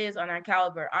definitely is on our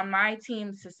caliber. On my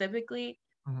team specifically,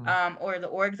 or the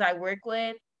orgs I work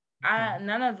with,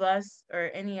 none of us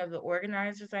or any of the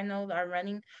organizers I know are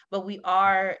running, but we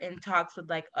are in talks with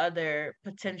like other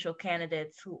potential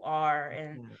candidates who are,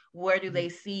 and where do they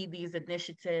see these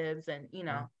initiatives, and you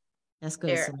know, that's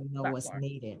good. So we know what's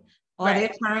needed. Are there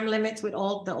term limits with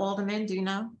all the aldermen? Do you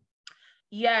know?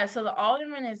 Yeah, so the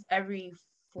alderman is every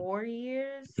 4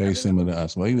 years. Very similar to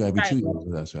us. Well, you every 2 years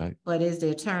with us, right? But is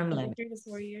there term limit? 3 to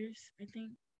 4 years, I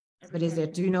think. But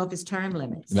do you know if it's term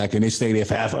limits? Like, can they stay there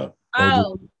forever?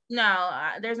 Oh, No,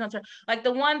 there's no term. Like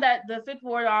the one that the fifth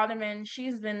ward alderman,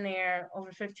 she's been there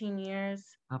over 15 years.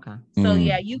 Okay. So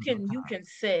yeah, you can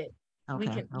sit.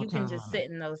 Okay. You can just sit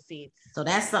in those seats. So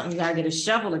that's something you gotta get a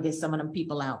shovel to get some of them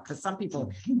people out, because some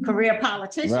people, career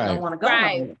politicians, Right. don't want to go.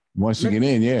 Right. Once you get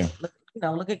in, yeah.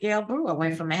 Look at Gail Brewer,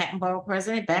 went from Manhattan Borough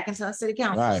President back into a city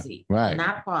council seat. Right.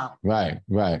 Not a problem. Right.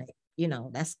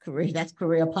 That's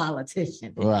career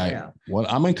politician. Right. Yeah. Well,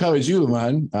 I'm encourage you to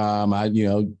run.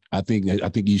 I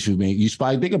think you should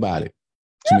probably think about it.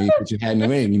 To me, put your hat in the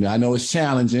ring. I know it's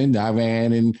challenging. I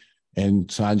ran and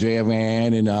Saundrea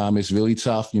ran, and it's really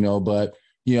tough. But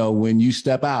when you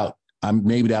step out,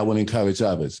 maybe that will encourage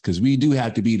others, because we do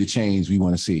have to be the change we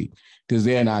want to see, because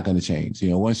they're not going to change.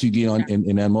 Once you get on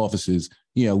in them offices,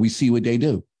 we see what they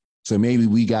do. So maybe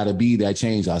we got to be that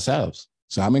change ourselves.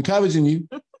 So I'm encouraging you.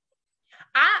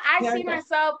 I see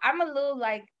myself. I'm a little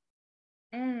like,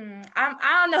 I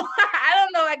don't know. I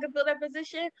don't know if I can feel that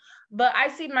position, but I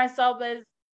see myself as,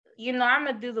 I'm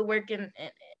gonna do the work in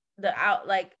the out,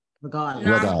 like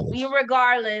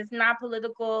regardless, not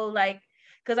political, like,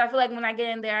 because I feel like when I get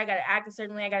in there, I gotta act a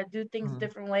certain way. I gotta do things a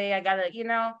different way. I gotta,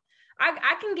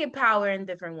 I can get power in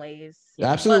different ways.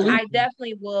 Absolutely. But I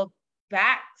definitely will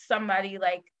back somebody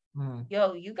like,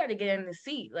 yo, you got to get in the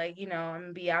seat, like,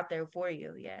 and be out there for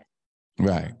you. Yeah.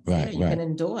 Right. You can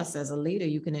endorse as a leader.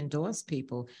 You can endorse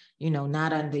people,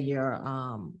 not under your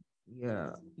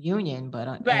union,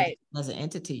 but as an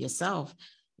entity yourself.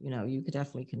 You could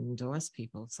definitely can endorse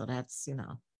people. So that's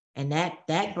and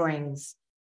that brings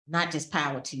not just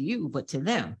power to you, but to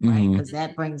them, right? Because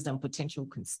that brings them potential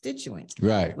constituents,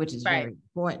 right? Which is very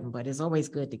important. But it's always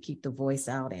good to keep the voice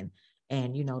out and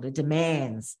the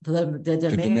demands, the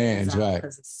demands, right?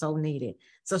 Because it's so needed.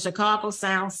 So Chicago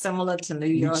sounds similar to New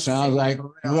York. Sounds like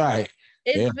right.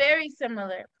 It's very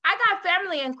similar. I got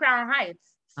family in Crown Heights,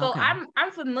 so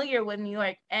I'm familiar with New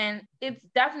York, and it's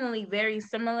definitely very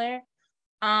similar.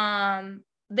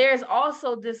 There's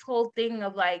also this whole thing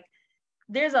of like,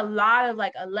 there's a lot of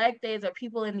like electeds or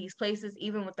people in these places,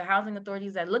 even with the housing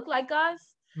authorities, that look like us.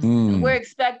 We're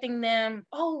expecting them.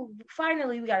 Oh,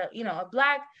 finally we got a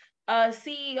Black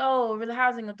CEO over the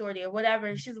housing authority or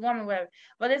whatever. She's a woman, whatever.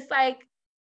 But it's like,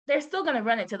 they're still going to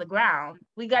run it to the ground.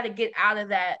 We got to get out of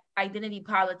that identity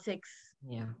politics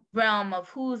realm of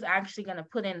who's actually going to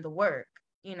put in the work,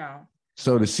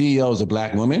 So the CEO is a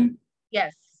Black woman?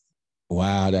 Yes.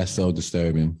 Wow, that's so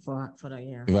disturbing. For the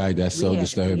year. Right, that's so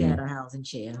disturbing. We had a housing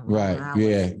chair. Right,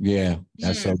 yeah.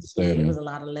 That's so disturbing. There was a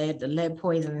lot of lead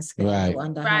poisoning scandal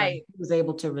under her. She was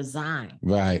able to resign.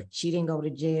 Right. She didn't go to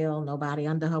jail. Nobody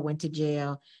under her went to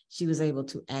jail. She was able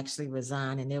to actually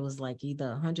resign. And there was like either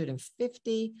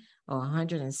 150 or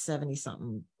 170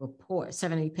 something report,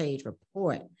 70-page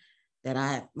report that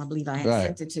I believe I had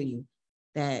sent it to you,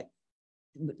 that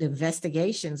the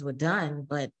investigations were done,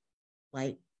 but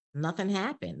like, nothing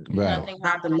happened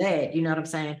about the lead, you know what I'm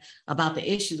saying, about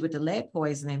the issues with the lead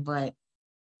poisoning, but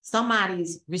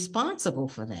somebody's responsible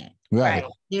for that. Right.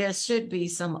 There should be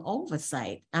some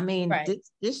oversight. I mean,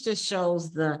 this just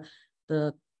shows the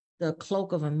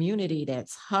cloak of immunity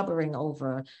that's hovering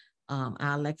over our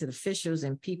elected officials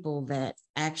and people that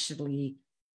actually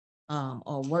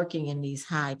are working in these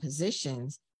high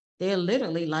positions. They're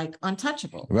literally like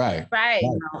untouchable. Right.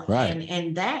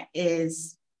 And that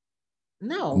is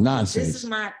nonsense. This is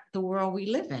not the world we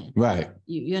live in. Right.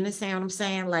 You understand what I'm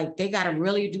saying? Like, they got to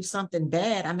really do something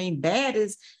bad. I mean, bad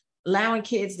is allowing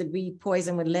kids to be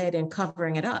poisoned with lead and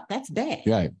covering it up. That's bad.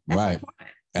 Right.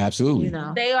 Absolutely.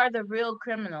 They are the real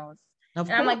criminals.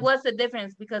 And I'm like, what's the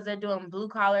difference? Because they're doing blue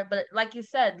collar, but like you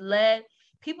said, lead,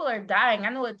 people are dying. I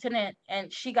know a tenant,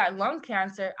 and she got lung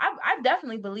cancer. I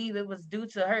definitely believe it was due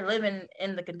to her living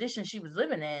in the condition she was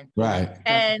living in. Right.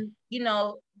 And,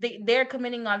 they're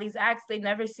committing all these acts. They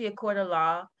never see a court of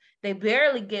law. They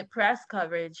barely get press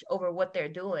coverage over what they're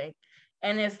doing.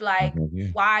 And it's like,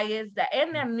 why is that?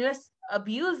 And they're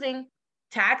abusing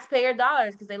taxpayer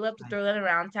dollars, because they love to throw that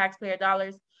around, taxpayer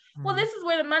dollars. Well, this is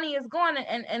where the money is going,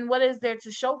 and what is there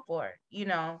to show for it,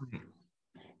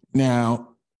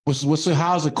 Now,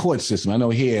 how's the court system? I know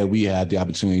here we had the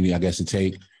opportunity, I guess, to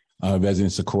take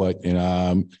residents to court.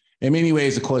 And in many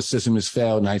ways, the court system has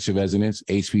failed NYCHA residents.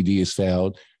 HPD has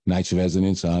failed NYCHA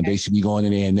residents. They should be going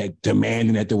in there and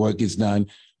demanding that the work gets done.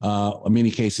 In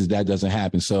many cases, that doesn't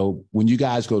happen. So when you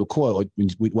guys go to court,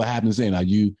 what happens then? Are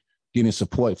you getting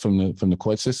support from the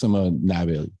court system or not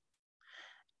really?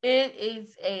 It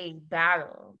is a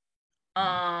battle.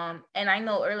 And I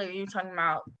know earlier you were talking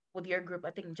about with your group, I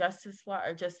think Just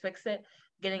Fix It,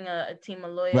 getting a team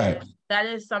of lawyers. Right. That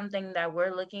is something that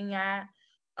we're looking at.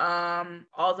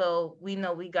 Although we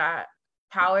know we got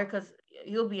power, because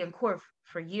you'll be in court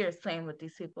for years playing with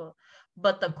these people.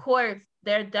 But the courts,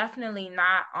 they're definitely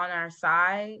not on our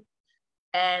side.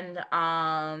 And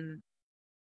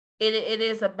it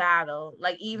is a battle.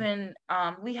 Like even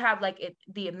we have like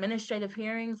the administrative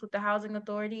hearings with the housing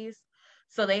authorities.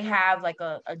 So they have like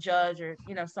a judge or,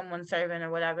 you know, someone serving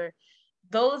or whatever.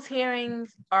 Those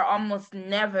hearings are almost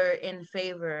never in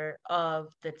favor of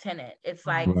the tenant. It's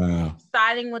like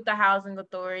siding with the housing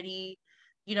authority,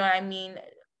 you know what I mean?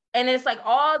 And it's like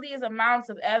all these amounts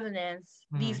of evidence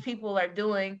these people are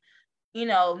doing, you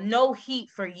know, no heat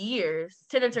for years.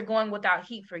 Tenants are going without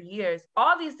heat for years.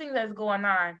 All these things that's going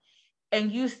on,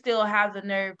 and you still have the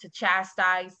nerve to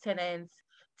chastise tenants,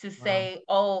 to say,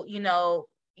 oh, you know,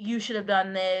 you should have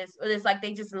done this. Or it's like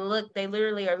they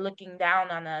literally are looking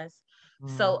down on us.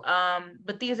 So,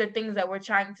 but these are things that we're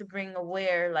trying to bring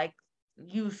aware, like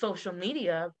use social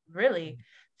media really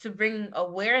to bring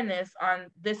awareness on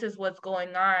this is what's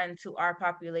going on to our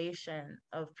population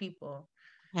of people.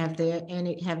 Have there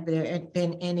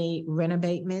been any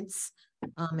renovations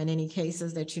in any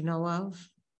cases that you know of?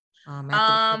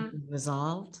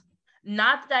 Resolved?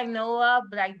 Not that I know of,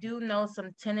 but I do know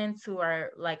some tenants who are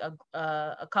like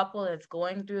a couple that's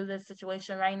going through this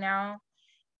situation right now.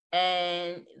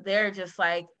 And they're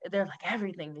like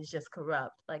everything is just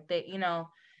corrupt. Like they, you know,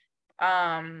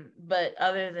 but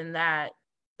other than that,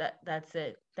 that's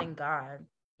it. Thank God.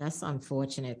 That's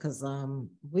unfortunate because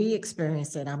we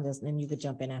experienced it. And you could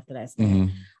jump in after that. The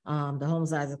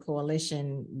Homesizer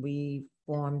Coalition, we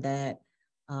formed that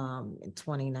in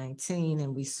 2019,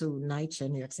 and we sued NYCHA,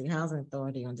 New York City Housing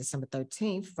Authority, on December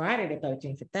 13th, Friday the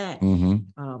 13th at that.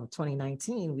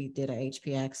 2019, we did a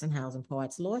HPX and housing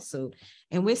parts lawsuit,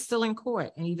 and we're still in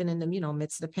court, and even in the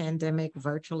midst of the pandemic,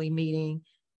 virtually meeting.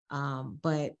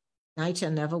 But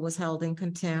NYCHA never was held in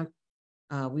contempt.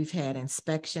 We've had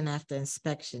inspection after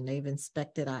inspection. They've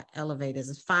inspected our elevators.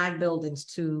 It's 5 buildings,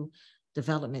 2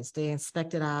 developments. They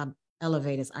inspected our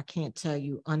elevators. I can't tell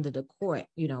you under the court,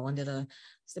 under the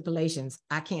stipulations,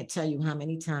 I can't tell you how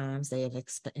many times they have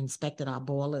inspected our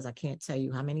boilers. I can't tell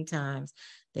you how many times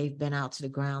they've been out to the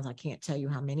grounds. I can't tell you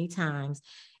how many times.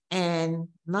 And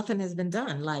nothing has been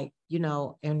done. Like, in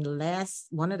the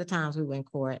one of the times we went in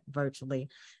court virtually,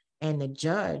 and the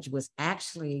judge was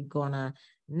actually gonna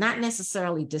not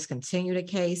necessarily discontinue the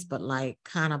case, but like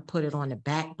kind of put it on the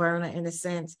back burner in a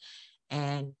sense,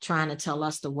 and trying to tell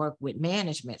us to work with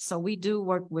management. So we do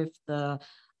work with the,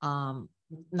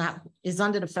 is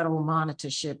under the federal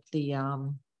monitorship, the,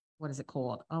 what is it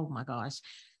called? Oh my gosh.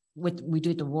 We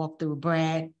do the walkthrough,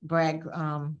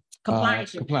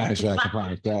 compliance unit.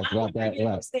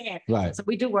 Right. So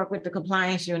we do work with the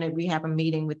compliance unit. We have a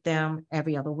meeting with them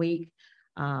every other week,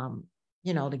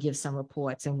 to give some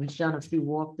reports. And we've done a few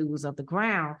walkthroughs of the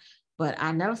ground. But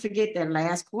I never forget that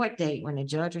last court date when the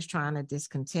judge was trying to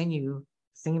discontinue,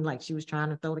 seemed like she was trying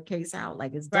to throw the case out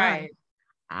like it's done. Right.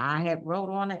 I had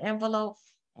wrote on an envelope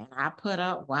and I put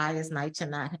up, why is NYCHA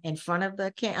not in front of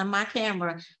on my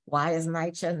camera? Why is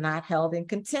NYCHA not held in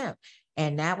contempt?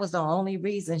 And that was the only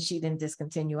reason she didn't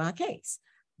discontinue our case.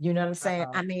 You know what I'm saying?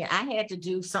 I mean, I had to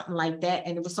do something like that.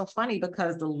 And it was so funny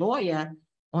because the lawyer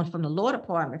from the law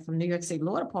department, from New York City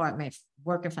Law Department,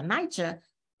 working for NYCHA,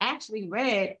 actually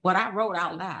read what I wrote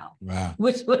out loud. Wow.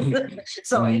 Which was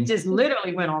so it just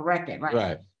literally went on record, right?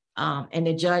 Right. And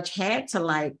the judge had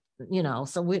to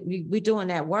so we doing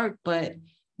that work, but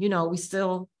we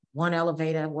still one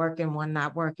elevator working, one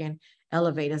not working,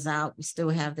 elevators out. We still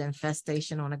have the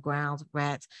infestation on the grounds,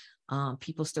 rats.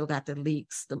 People still got the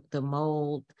leaks, the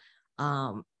mold,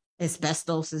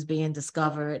 asbestos is being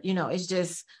discovered. It's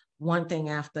just one thing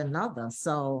after another.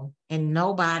 So, and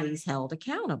nobody's held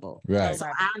accountable. Right. So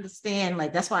I understand,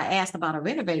 that's why I asked about a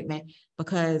renovation,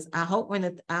 because I hope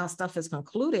when our stuff is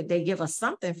concluded, they give us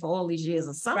something for all these years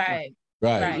of suffering.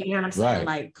 Right. You know what I'm saying?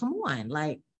 Like, come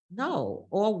on, no.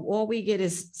 All we get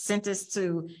is sentenced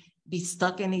to be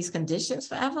stuck in these conditions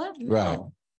forever. No. Right.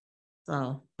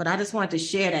 So, but I just wanted to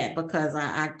share that because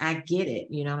I get it.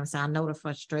 You know what I'm saying? I know the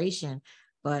frustration.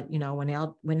 But,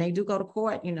 when they do go to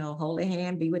court, hold their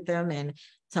hand, be with them and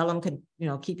tell them,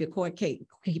 keep your court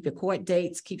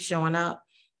dates, keep showing up,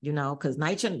 because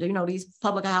NYCHA, these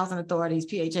public housing authorities,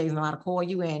 PHAs know how to call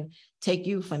you in, take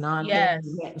you for non-payment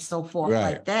and so forth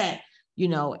like that,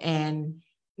 and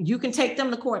you can take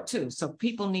them to court too. So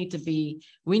people we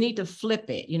need to flip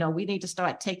it. We need to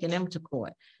start taking them to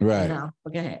court. Right.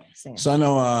 But go ahead, Sam. So I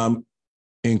know,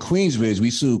 in Queensbridge, we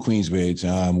sued Queensbridge.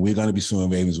 We're going to be suing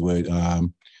Ravenswood.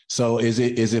 So is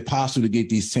it possible to get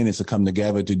these tenants to come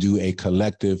together to do a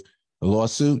collective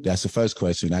lawsuit? That's the first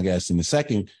question, I guess. And the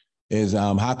second is,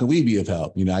 how can we be of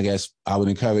help? I guess I would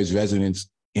encourage residents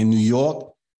in New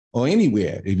York or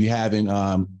anywhere. If you're having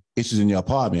issues in your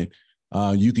apartment,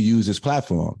 you can use this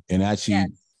platform and actually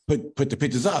put the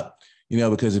pictures up.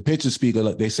 Because the pictures speak a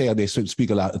lot. They say they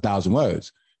speak a 1,000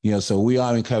 words. So we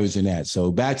are encouraging that.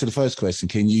 So back to the first question: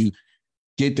 can you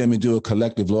get them to do a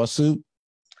collective lawsuit?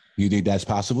 You think that's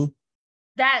possible?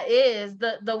 That is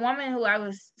the woman who I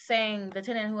was saying, the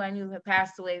tenant who I knew had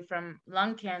passed away from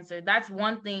lung cancer. That's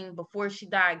one thing. Before she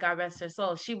died, God rest her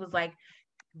soul, she was like,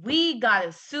 we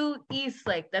gotta sue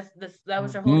Eastlake. That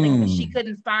was her whole thing. But she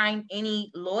couldn't find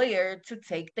any lawyer to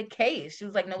take the case. She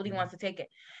was like, nobody wants to take it.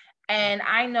 And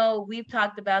I know we've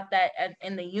talked about that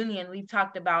in the union. We've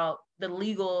talked about the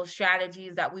legal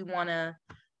strategies that we want to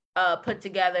put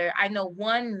together. I know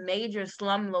one major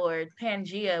slumlord,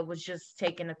 Pangea, was just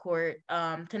taken to court.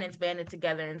 Tenants banded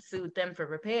together and sued them for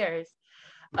repairs.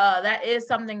 That is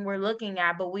something we're looking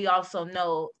at, but we also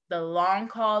know the long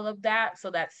haul of that.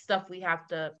 So that's stuff we have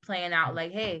to plan out.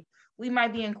 Like, hey, we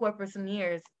might be in court for some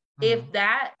years. If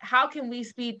that, how can we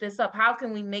speed this up? How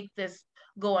can we make this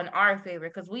go in our favor?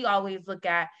 Because we always look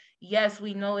at, yes,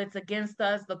 we know it's against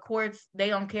us. The courts, they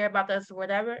don't care about us or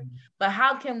whatever. But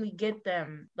how can we get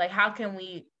them? Like, how can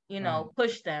we,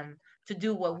 push them to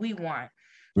do what we want?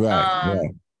 Right.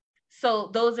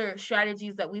 So those are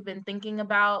strategies that we've been thinking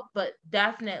about, but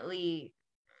definitely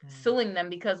suing them,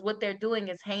 because what they're doing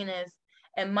is heinous,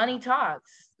 and money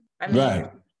talks. I mean,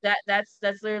 that's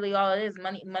literally all it is.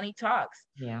 Money talks.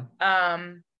 Yeah.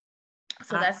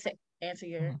 So that's to answer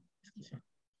your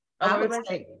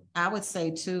question. I would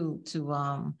say too,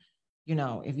 to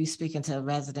if you're speaking to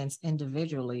residents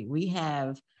individually, we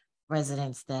have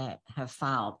residents that have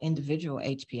filed individual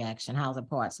HP action, housing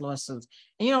parts lawsuits,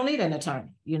 and you don't need an attorney,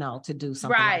 to do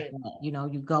something like that.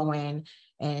 You go in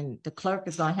and the clerk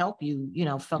is going to help you,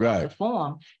 fill out the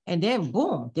form, and then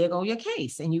boom, there go your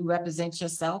case, and you represent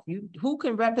yourself. Who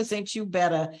can represent you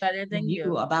better than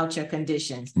you about your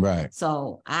conditions? Right.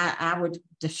 So I would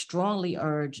just strongly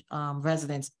urge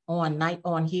residents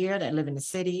on here that live in the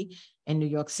city, in New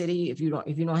York City, if you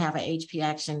don't have an HP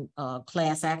action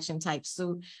class action type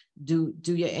suit, do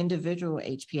your individual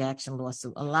HP action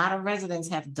lawsuit. A lot of residents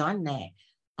have done that.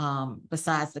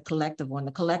 Besides the collective one,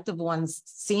 the collective ones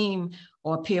seem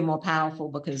or appear more powerful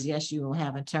because yes, you don't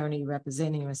have an attorney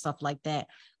representing you and stuff like that.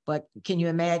 But can you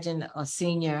imagine a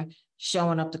senior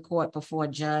showing up to court before a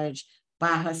judge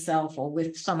by herself or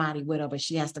with somebody with her, but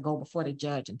she has to go before the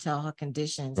judge and tell her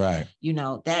conditions? Right.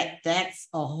 That's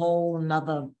a whole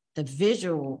nother. The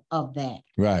visual of that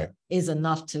is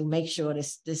enough to make sure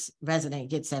this resident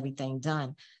gets everything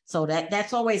done. So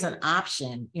that's always an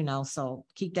option, so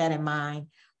keep that in mind.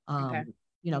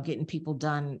 Getting people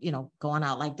done, going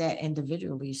out like that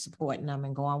individually, supporting them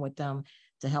and going with them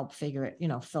to help figure it,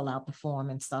 fill out the form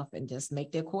and stuff and just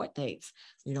make their court dates.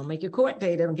 Make your court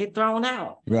date and get thrown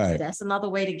out. Right. That's another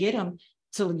way to get them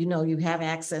till, you have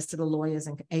access to the lawyers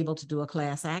and able to do a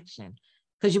class action.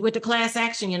 Because with the class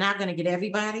action, you're not going to get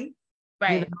everybody.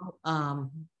 Right.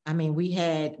 I mean, we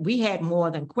had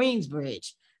more than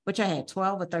Queensbridge, which I had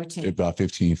 12 or 13. About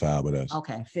 15 filed with us.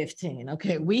 Okay, 15.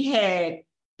 Okay, we had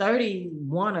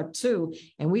 31 or 2,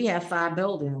 and we have 5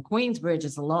 buildings. Queensbridge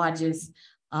is the largest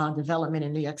development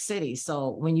in New York City. So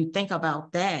when you think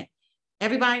about that,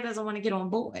 everybody doesn't want to get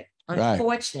on board,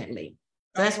 unfortunately.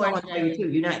 So that's what I'm saying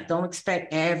too. Don't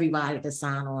expect everybody to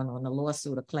sign on the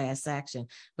lawsuit or class action.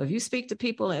 But if you speak to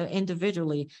people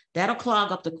individually, that'll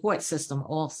clog up the court system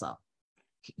also.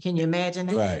 Can you imagine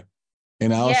that? Right.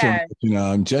 And I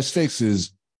also, Just Fix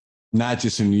is not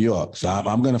just in New York. So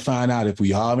I'm going to find out if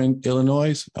we are in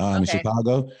Illinois, in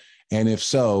Chicago. And if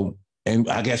so, and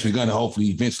I guess we're going to hopefully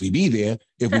eventually be there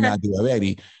if we're not there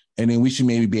already. And then we should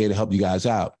maybe be able to help you guys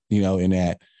out, in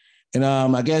that. And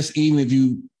I guess even if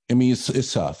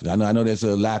it's tough. I know there's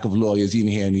a lack of lawyers even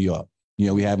here in New York.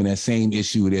 We're having that same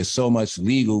issue. There's so much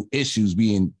legal issues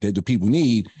that the people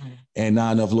need and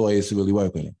not enough lawyers to really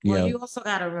work on it. You also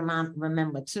got to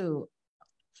remember too,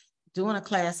 doing a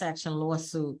class action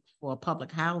lawsuit for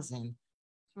public housing,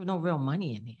 there's no real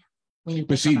money in there. But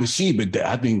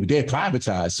I think they're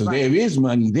privatized, so there is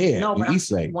money there. No, but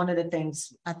one of the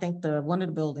things, I think one of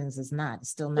the buildings is not. It's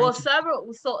still not. Well,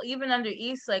 several. So even under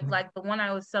Eastlake, like the one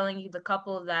I was telling you, the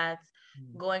couple that's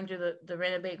going through the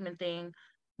renovation thing,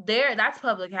 that's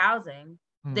public housing.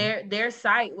 Their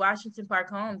site, Washington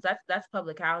Park Homes, that's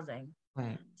public housing.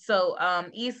 Right. So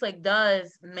Eastlake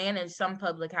does manage some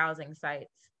public housing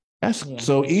sites.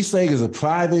 So Eastlake is a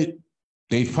private.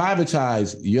 They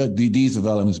privatize these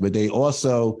developments, but they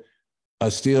also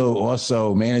are still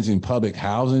also managing public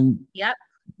housing. Yep.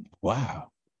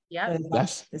 Wow. Yep.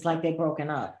 It's like they're broken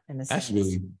up in the sense.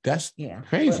 That's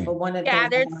crazy. But one of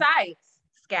scattered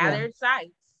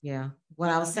sites. Yeah. What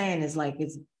I was saying is like,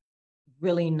 it's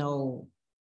really no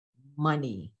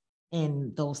money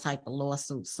in those type of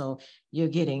lawsuits. So you're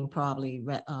getting probably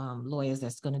lawyers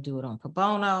that's going to do it on pro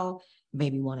bono,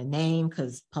 maybe want to name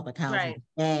because public housing is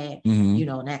bad, you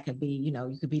know, and that could be, you know,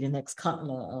 you could be the next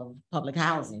Cutler of public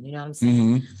housing, you know what I'm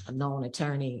saying? A known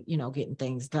attorney, you know, getting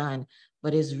things done,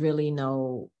 but it's really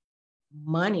no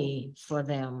money for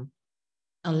them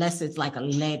unless it's like a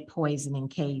lead poisoning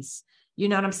case, you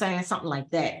know what I'm saying? Something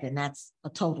like that, then that's a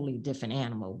totally different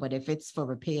animal. But if it's for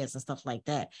repairs and stuff like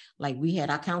that, like we had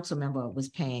our council member was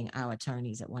paying our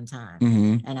attorneys at one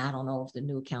time. And I don't know if the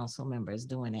new council member is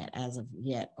doing that as of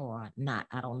yet or not.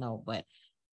 I don't know, but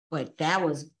that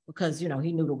was because, you know,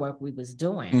 he knew the work we was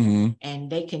doing and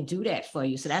they can do that for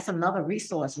you. So that's another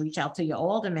resource. Reach out to your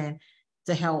alderman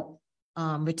to help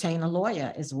retain a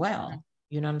lawyer as well.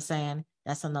 You know what I'm saying?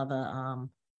 That's another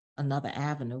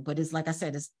avenue. But it's like I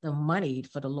said, it's the money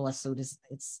for the lawsuit.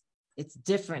 It's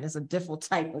different. It's a different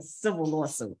type of civil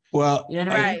lawsuit. Well, you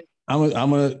know what I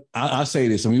mean? I'll say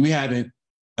this. I mean,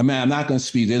 I'm not going to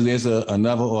speak. There's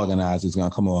another organizer who's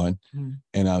going to come on.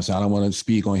 And so I don't want to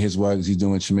speak on his work because he's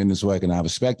doing tremendous work and I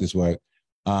respect his work.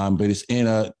 But it's in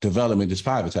a development that's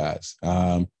privatized.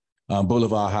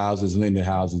 Boulevard houses, Linden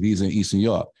houses, these in Eastern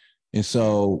York. And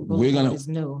so we're going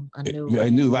to,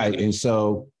 new, right. And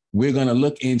so we're going to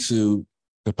look into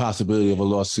the possibility of a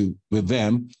lawsuit with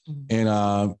them.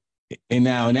 And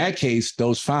now in that case,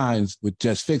 those fines with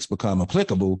Just Fix become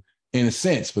applicable in a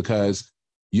sense because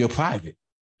you're private,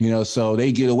 you know, so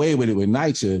they get away with it with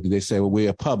NYCHA. They say, well,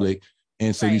 we're public.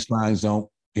 And so these fines don't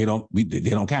count.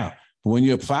 But when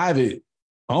you're a private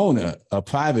owner, a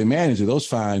private manager, those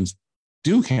fines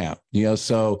do count, you know,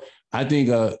 so I think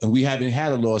we haven't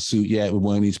had a lawsuit yet with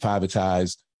one of these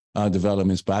privatized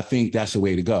developments, but I think that's the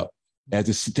way to go.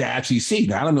 To actually see.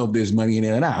 Now, I don't know if there's money in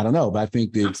there or not. I don't know, but I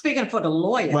think that I'm speaking for the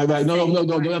lawyer. Right. No, the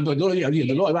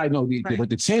lawyer, right? No, but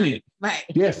the tenant,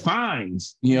 their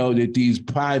fines, you know, that these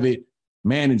private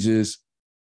managers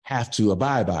have to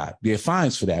abide by. There are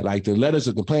fines for that. Like the letters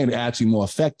of complaint are actually more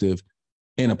effective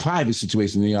in a private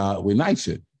situation than they are with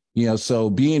NYCHA. You know, so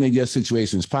being in your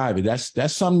situation is private. That's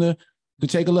something to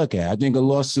take a look at. I think a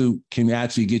lawsuit can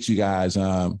actually get you guys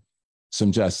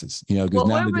some justice. You know, because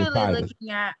now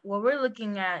what we're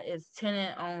looking at is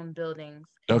tenant-owned buildings.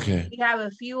 Okay. We have a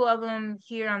few of them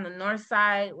here on the north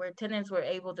side where tenants were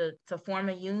able to form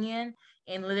a union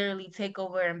and literally take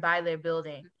over and buy their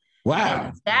building. Wow.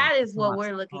 And that is what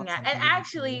we're looking at. And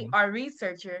actually, our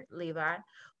researcher, Levi,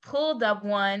 pulled up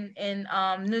one in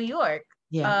New York.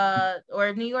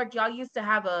 Or New York, y'all used to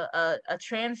have a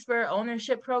transfer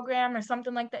ownership program or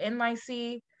something like the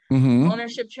NYC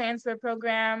ownership transfer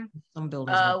program,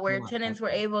 where tenants were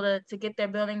able to get their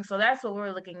buildings. So that's what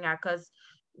we're looking at because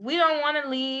we don't want to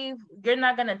leave. You're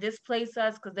not going to displace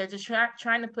us because they're just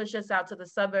trying to push us out to the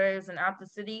suburbs and out the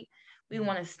city. We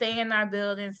want to stay in our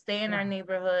buildings, stay in our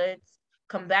neighborhoods,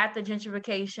 combat the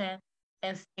gentrification,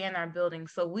 and stay in our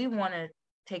buildings. So we want to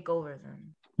take over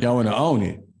them. Y'all want to own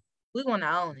it. We want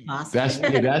to own it. That's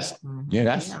very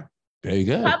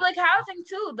good. Public housing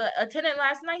too. A tenant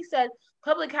last night said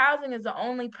public housing is the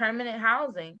only permanent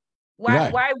housing.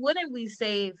 Why wouldn't we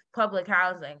save public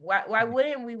housing? Why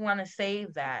wouldn't we want to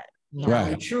save that?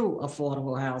 True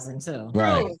affordable housing too.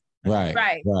 Right.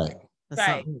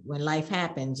 When life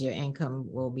happens, your income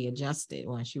will be adjusted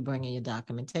once you bring in your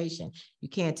documentation. You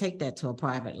can't take that to a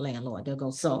private landlord. They'll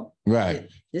go, this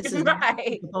is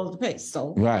supposed to pay.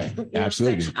 So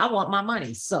absolutely. I want my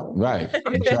money. So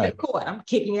in court, I'm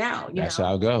kicking you out. That's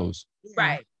how it goes.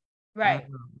 Right.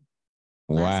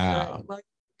 Wow. Well,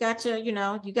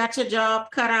 you got your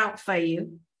job cut out for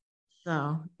you.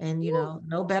 So, and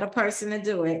no better person to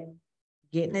do it,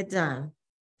 getting it done.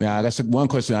 Now, that's one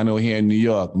question I know here in New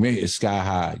York, it's sky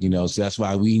high, so that's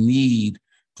why we need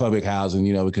public housing,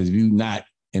 because if you're not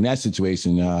in that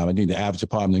situation, I think the average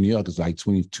apartment in New York is like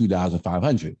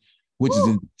 $22,500, which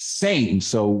is insane.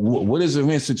 So what is the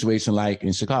rent situation like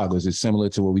in Chicago? Is it similar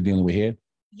to what we're dealing with here?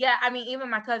 Yeah, I mean, even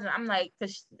my cousin, I'm like,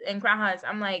 in Crown Heights,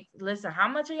 I'm like, listen, how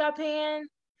much are y'all paying?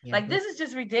 Yeah. Like, this is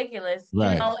just ridiculous,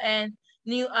 and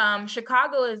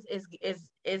Chicago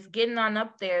is getting on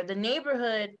up there. The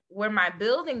neighborhood where my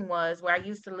building was, where I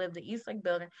used to live, the Eastlake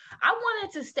building, I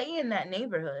wanted to stay in that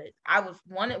neighborhood. I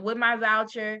wanted with my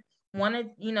voucher,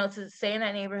 to stay in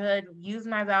that neighborhood, use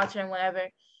my voucher and whatever.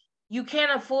 You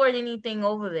can't afford anything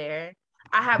over there.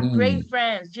 I have great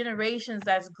friends, generations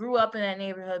that grew up in that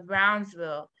neighborhood,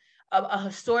 Brownsville, a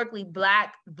historically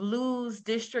Black blues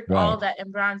district, all that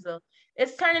in Brownsville.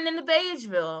 It's turning into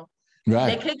Beigeville.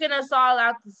 They're kicking us all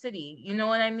out the city. You know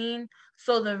what I mean?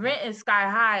 So the rent is sky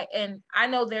high. And I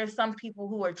know there's some people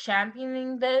who are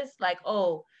championing this, like,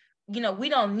 oh, we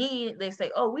don't need, they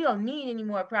say, oh, we don't need any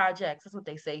more projects. That's what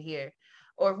they say here.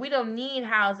 Or we don't need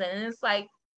housing. And it's like,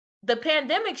 the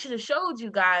pandemic should have showed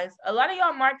you guys, a lot of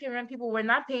y'all market rent people were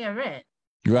not paying rent.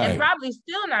 Right. And probably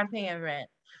still not paying rent.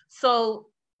 So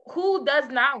who does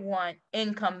not want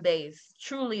income-based,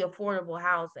 truly affordable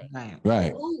housing?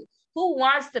 Right. Who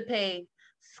wants to pay,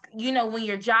 when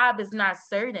your job is not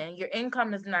certain, your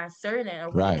income is not certain,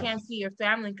 or when you can't see your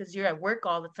family because you're at work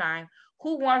all the time?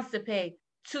 Who wants to pay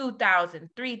 $2,000,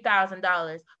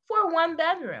 $3,000 for one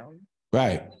bedroom?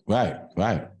 Right.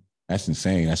 That's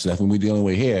insane. That's what we're dealing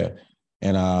with here.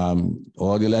 And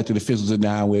all the elected officials are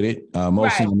down with it.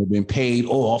 Most of them have been paid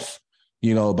off,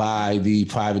 by the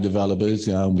private developers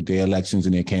with their elections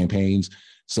and their campaigns.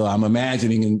 So I'm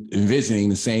imagining and envisioning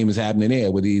the same is happening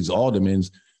there, where these aldermen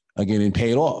are getting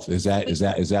paid off. Is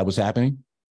that what's happening?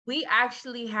 We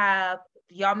actually have,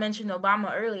 y'all mentioned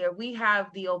Obama earlier. We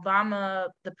have the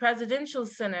presidential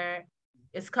center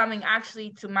is coming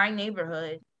actually to my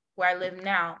neighborhood where I live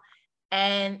now.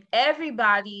 And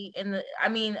everybody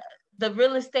the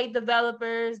real estate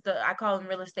developers, I call them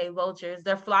real estate vultures,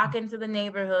 they're flocking to the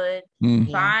neighborhood,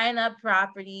 buying up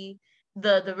property.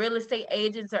 The real estate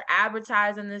agents are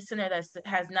advertising this center that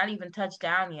has not even touched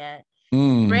down yet.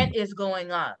 Rent is going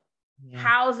up.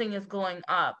 Housing is going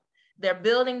up. They're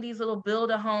building these little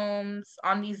builder homes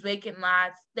on these vacant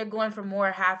lots. They're going for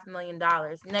more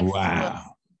 $500,000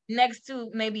 next to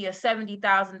maybe a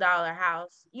 $70,000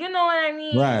 house. You know what I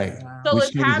mean? Right. So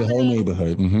it's happening. The whole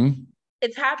neighborhood.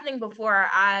 It's happening before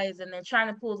our eyes, and they're trying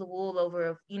to pull the wool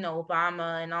over,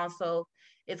 Obama, and also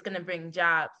it's going to bring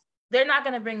jobs. They're not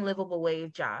going to bring livable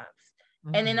wage jobs.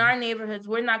 And in our neighborhoods,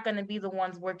 we're not going to be the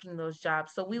ones working those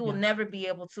jobs. So we will never be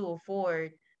able to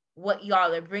afford what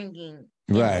y'all are bringing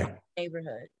in the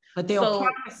neighborhood. But they'll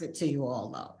promise it to you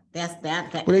all, though. That's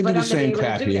that. Well, they do the same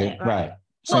crap here, right?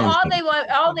 Well,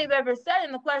 all they've ever said,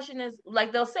 and the question is,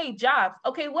 like, they'll say jobs.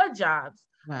 Okay, what jobs?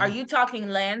 Right. Are you talking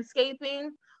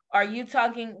landscaping? Are you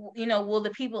talking, will the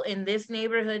people in this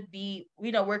neighborhood be,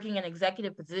 working in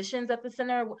executive positions at the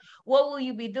center? What will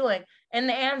you be doing? And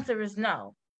the answer is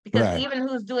no, because even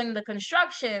who's doing the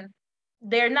construction,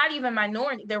 they're not even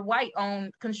minority. They're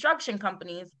white-owned construction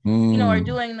companies, are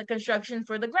doing the construction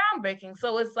for the groundbreaking.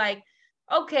 So it's like,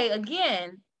 okay,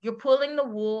 again, you're pulling the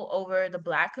wool over the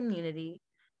Black community.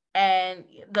 And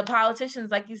the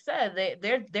politicians, like you said,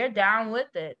 they're down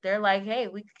with it. They're like, hey,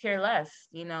 we could care less.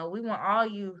 We want all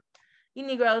you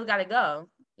Negroes got to go.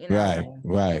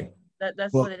 Right.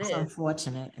 That's what it is. It's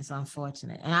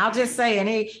unfortunate. And I'll just say,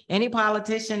 any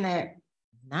politician that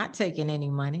not taking any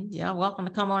money, you're welcome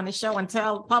to come on the show and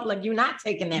tell the public you're not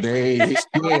taking that money.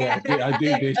 I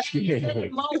think they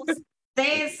scared.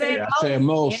 I said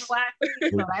most. So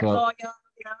that's all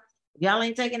y'all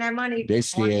ain't taking that money. They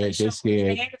scared. They're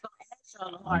scared.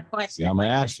 Hard question. I'm gonna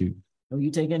ask you. Do you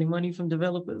take any money from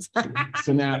developers?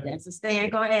 So now that's a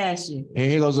Stan gonna ask you.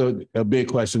 Here goes a big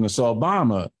question. So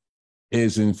Obama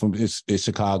is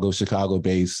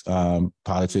Chicago-based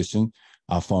politician,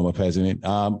 our former president,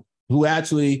 who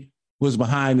actually was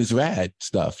behind this RAD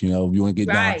stuff. You want to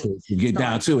get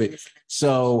down to it.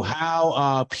 So how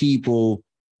are people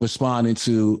responding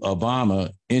to Obama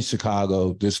in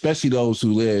Chicago, especially those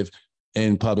who live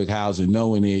in public housing,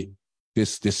 knowing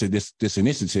this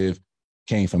initiative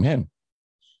came from him?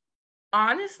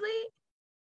 Honestly,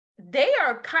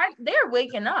 they're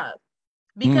waking up,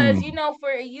 because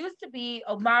for it used to be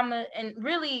Obama, and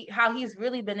really how he's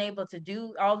really been able to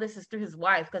do all this is through his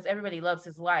wife, because everybody loves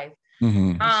his wife.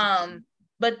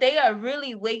 But they are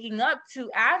really waking up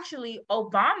to, actually,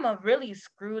 Obama really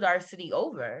screwed our city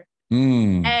over.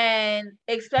 And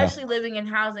especially living in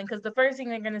housing, because the first thing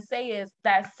they're going to say is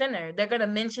that center. They're going to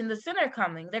mention the center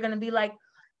coming. They're going to be like,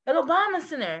 an Obama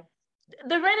center.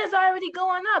 The rent is already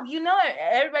going up.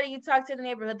 Everybody you talk to in the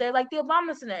neighborhood, they're like, the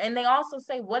Obama center. And they also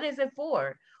say, what is it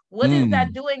for? What is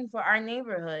that doing for our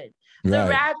neighborhood? The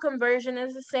RAD conversion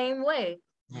is the same way.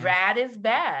 RAD is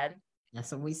bad.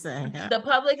 That's what we say. The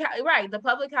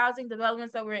public housing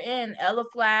developments that we're in, Ella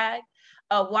Flag,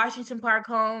 Washington Park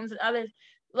Homes, and others,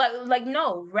 like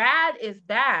no, RAD is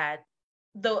bad.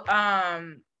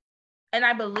 And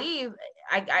I believe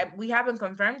we haven't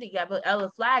confirmed it yet, but Ella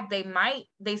Flag,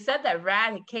 they said that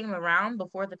RAD came around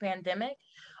before the pandemic,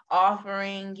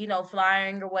 offering,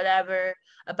 flying or whatever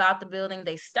about the building.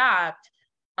 They stopped.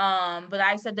 But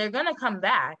I said they're gonna come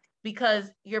back, because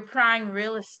you're prime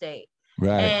real estate.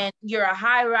 Right. And you're a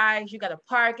high rise, you got a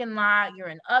parking lot, you're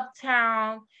in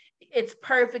Uptown, it's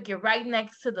perfect, you're right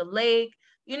next to the lake.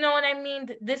 You know what I mean?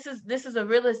 This is a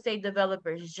real estate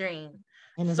developer's dream.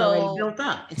 And it's already built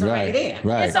up. It's already there.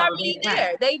 Right. It's already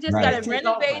there. They just got to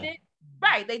renovate it.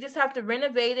 Right. They just have to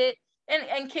renovate it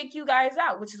and kick you guys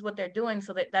out, which is what they're doing.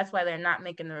 So that's why they're not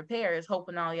making the repairs,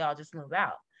 hoping all y'all just move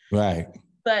out. Right.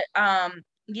 But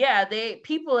yeah,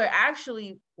 people are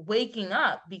actually waking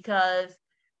up because,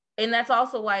 and that's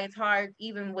also why it's hard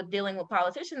even with dealing with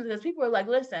politicians, because people are like,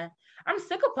 listen, I'm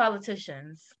sick of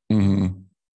politicians. Mm-hmm.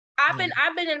 I've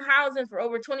been in housing for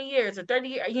over 20 years or 30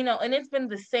 years, and it's been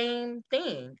the same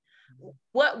thing.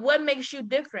 What makes you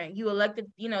different? You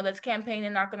elected, that's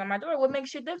campaigning, knocking on my door. What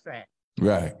makes you different?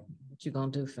 Right. What you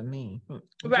gonna do for me?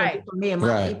 Right. For me and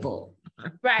my people.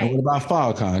 Right. And what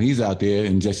about Farrakhan? He's out there,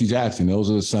 and Jesse Jackson.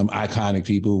 Those are some iconic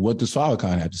people. What does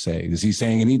Farrakhan have to say? Is he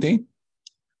saying anything?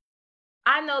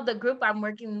 I know the group I'm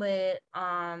working with, the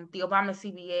Obama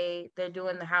CBA, they're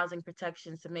doing the housing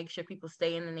protections to make sure people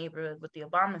stay in the neighborhood with the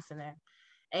Obama Center.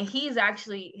 And he's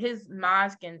actually, his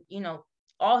mosque and,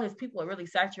 all his people are really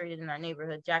saturated in our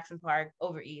neighborhood, Jackson Park,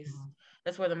 over East. Mm-hmm.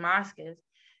 That's where the mosque is.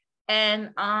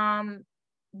 And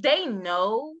they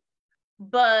know,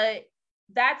 but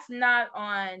that's not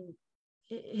on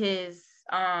his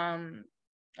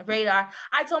radar.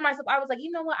 I told myself, I was like,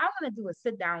 you know what? I want to do a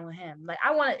sit down with him. Like,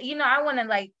 I want to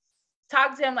like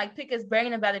talk to him, like pick his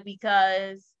brain about it,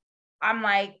 because I'm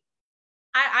like,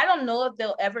 I don't know if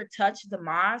they'll ever touch the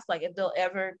mosque, like if they'll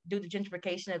ever do the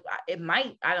gentrification. It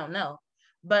might, I don't know.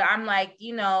 But I'm like,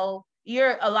 a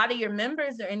lot of your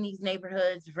members are in these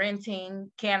neighborhoods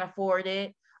renting, can't afford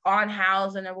it, on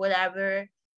housing or whatever.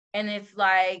 And it's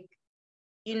like,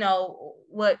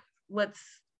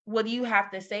 what do you have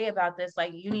to say about this?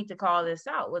 Like, you need to call this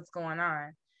out. What's going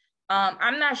on?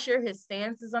 I'm not sure his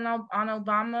stance is on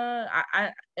Obama.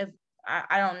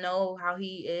 I don't know how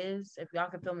he is, if y'all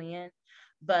can fill me in,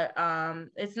 but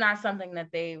it's not something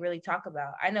that they really talk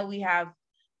about. I know we have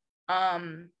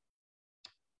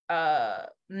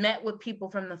met with people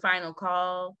from the final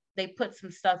call. They put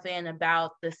some stuff in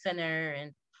about the center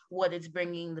and what it's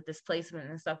bringing, the displacement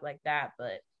and stuff like that.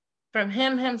 But from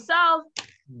him himself,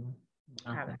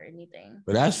 I haven't heard anything.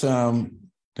 But that's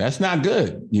not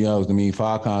good.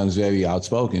 Farrakhan is very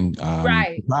outspoken.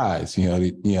 Right. Surprised,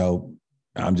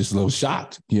 I'm just a little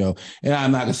shocked, and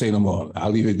I'm not gonna say no more.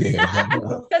 I'll leave it there.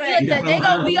 Because listen, they're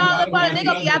gonna be all up on it. They're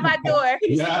gonna be out my door.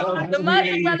 The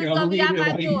Muslim brothers gonna be out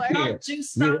my door.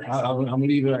 I'm gonna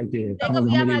leave it right there. I'm gonna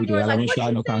leave it there. I don't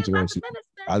start no controversy.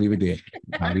 I'll leave it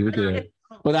there.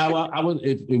 But I would,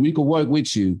 if we could work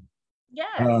with you,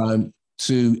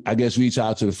 to, I guess, reach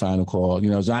out to the final call.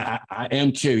 I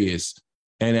am curious,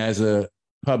 and as a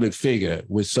public figure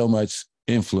with so much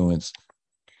influence,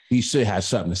 he should have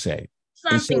something to say.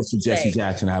 And so to Jesse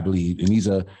Jackson, I believe, and these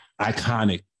are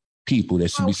iconic people that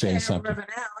should be saying something.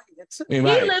 He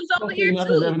lives over here too.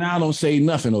 Reverend Al don't say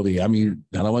nothing over here. I mean,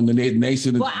 I don't want the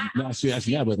nation to not sure that's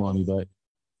never on me, but.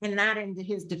 And not in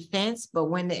his defense, but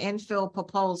when the infill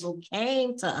proposal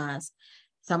came to us,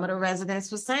 some of the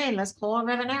residents were saying, let's call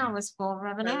Reverend Al,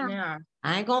 Yeah.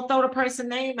 I ain't gonna throw the person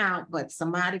name out, but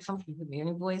somebody from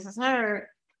Community Voices Heard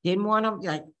didn't want to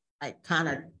like kind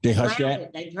of they hushed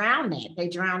that. They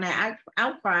drowned that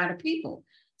outcry to people.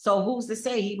 So who's to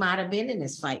say he might have been in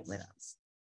this fight with us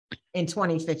in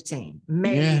 2015?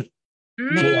 Maybe.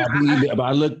 Yeah. But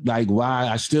I look like why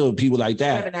I still people like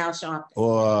that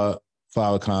or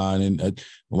Farrakhan and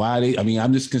why they. I mean,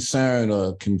 I'm just concerned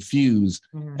or confused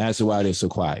as to why they're so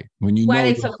quiet. When you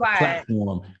know the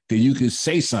platform that you could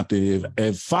say something.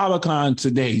 If Farrakhan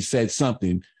today said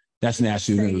something, that's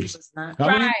national news. I'm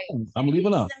gonna leave it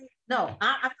alone. No,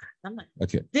 I'm not.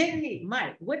 Okay. Didn't he,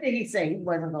 Mike? What did he say he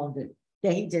wasn't going to do?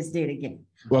 That he just did again.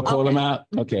 Well, call him out.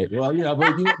 Okay. Well,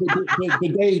 but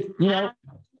they,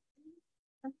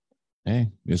 hey,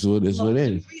 this is what it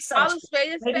is.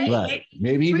 Right.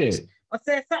 Maybe he did. Or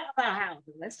said something about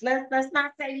housing. Let's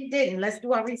not say he didn't. Let's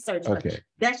do our research. Okay.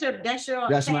 That's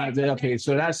my okay.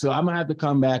 So I'm gonna have to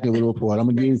come back and report. I'm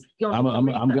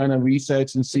gonna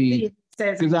research and see,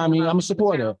 because I mean I'm a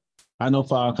supporter. I know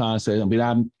Farrakhan says,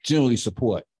 I'm generally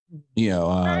support,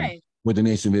 what the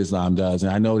Nation of Islam does.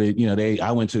 And I know that,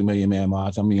 I went to the Million Man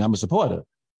March. I mean, I'm a supporter,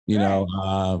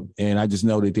 and I just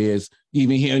know that there's,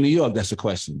 even here in New York, that's a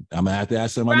question. I'm going to have to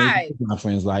ask some of my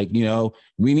friends, like,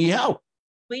 we need help.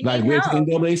 Where's the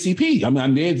NAACP? I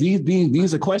mean,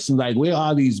 these are questions like, where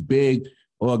are these big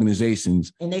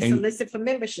organizations? And they solicit for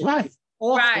membership. Right.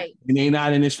 Right. And they're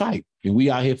not in this fight. And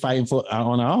we out here fighting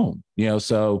on our own,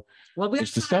 so. Well, we're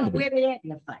where they at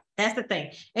in the fight. That's the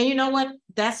thing. And you know what?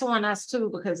 That's on us too,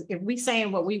 because if we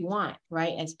saying what we want,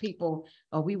 right, as people,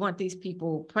 or we want these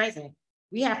people present,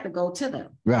 we have to go to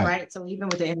them. Right. So even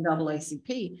with the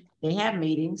NAACP, they have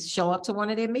meetings, show up to one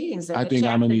of their meetings. I think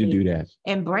I'm gonna need to do that.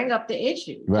 And bring up the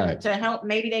issue. Right. To help,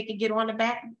 maybe they could get on the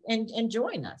back and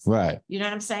join us. Right. You know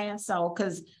what I'm saying? So,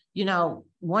 because, you know,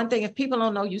 one thing, if people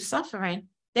don't know you suffering,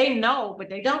 they know, but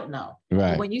they don't know.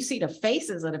 Right. But when you see the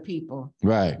faces of the people,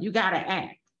 right, you gotta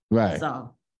act. Right.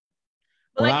 So,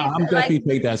 well, I'm definitely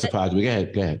take that as a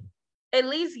positive. Go ahead. At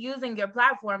least using your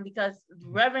platform, because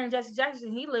Reverend Jesse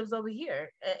Jackson, he lives over here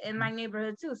in my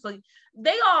neighborhood too. So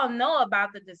they all know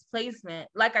about the displacement.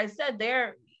 Like I said,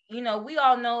 we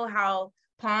all know how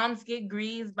palms get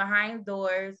greased behind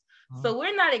doors. So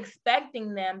we're not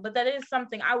expecting them, but that is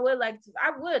something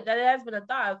that has been a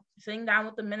thought of sitting down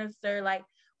with the minister. Like,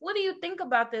 what do you think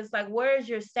about this? Like, where is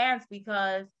your stance?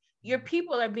 Because your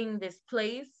people are being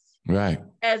displaced. Right.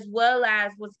 As well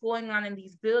as what's going on in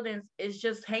these buildings is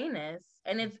just heinous,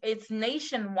 and it's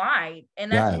nationwide,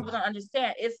 and that's what people don't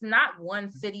understand. It's not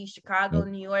one city, Chicago,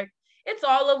 New York. It's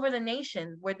all over the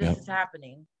nation where this is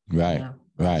happening. Right. Yeah.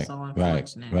 Right. So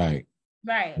right. Right.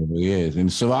 Right. It really is.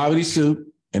 And sorority suit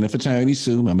and a fraternity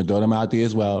suit. I'm gonna throw them out there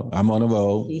as well. I'm on the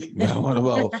roll. I'm on the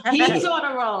roll. He's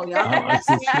on the roll, y'all.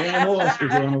 Stan Moss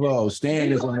is on the roll.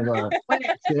 Stan is on the roll.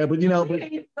 Yeah, but you know,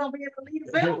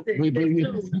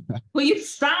 Will you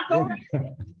stop over?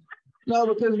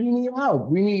 No, because we need help.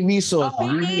 We need resources.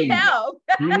 We need help.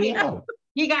 We need help.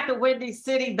 He got the Windy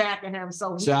City backing him,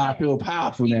 so I feel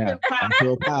powerful now.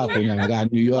 I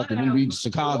got New York and we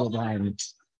Chicago behind me.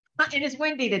 And it's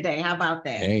windy today. How about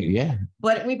that? Hey, yeah.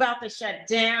 But we about to shut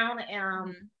down.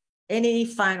 Any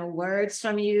final words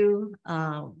from you?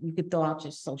 You could throw out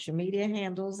your social media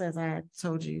handles, as I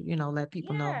told you. Let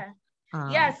people know. So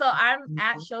I'm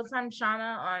at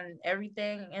ShowtimeShanna on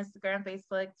everything: Instagram,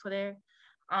 Facebook, Twitter.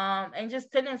 And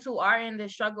just tenants who are in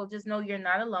this struggle, just know you're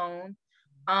not alone.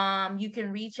 You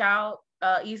can reach out.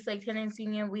 East Lake Tenants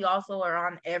Union. We also are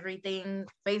on everything: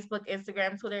 Facebook,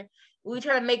 Instagram, Twitter. We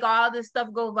try to make all this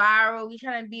stuff go viral. We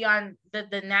try to be on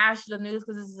the national news,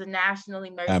 because this is a national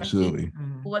emergency. Absolutely.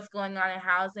 What's going on in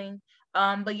housing.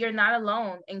 But you're not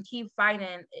alone, and keep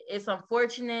fighting. It's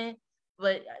unfortunate,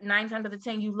 but 9 times out of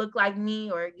 10, you look like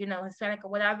me, or Hispanic or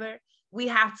whatever. We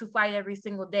have to fight every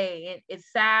single day.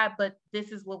 It's sad, but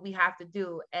this is what we have to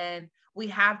do, and we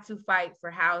have to fight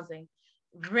for housing.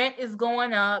 Rent is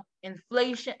going up,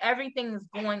 inflation, everything is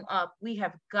going up. We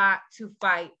have got to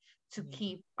fight to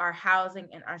keep our housing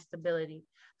and our stability.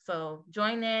 So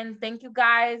join in. Thank you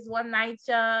guys. One night,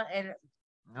 and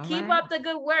keep up the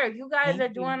good work. You guys are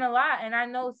doing a lot. And I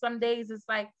know some days it's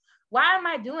like, why am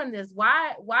I doing this?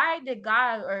 Why did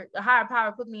God or the higher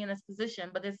power put me in this position?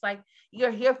 But it's like,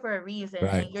 you're here for a reason,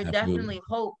 right, and you're definitely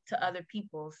hope to other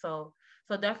people. So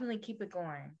definitely keep it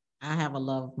going. I have a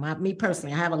love, me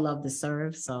personally, I have a love to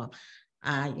serve. So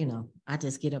I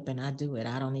just get up and I do it.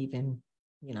 I don't even,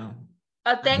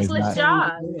 a thankless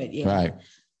job. Right.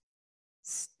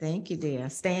 Thank you, dear.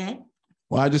 Stan?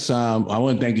 Well, I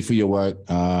want to thank you for your work.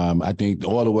 I think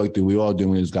all the work that we all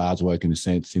doing is God's work, in a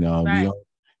sense. Right.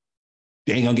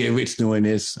 They ain't gonna get rich doing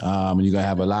this. And you're gonna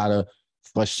have a lot of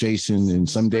frustration. And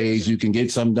some days you can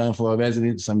get something done for a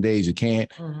resident, some days you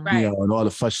can't. Right. And all the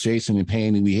frustration and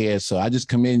pain that we have. So I just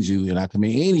commend you, and I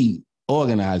commend any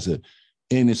organizer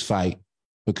in this fight,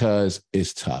 because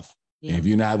it's tough. Yeah. And if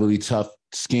you're not really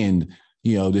tough-skinned,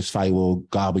 this fight will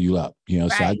gobble you up.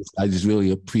 Right. So I just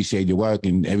really appreciate your work,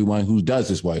 and everyone who does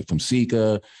this work, from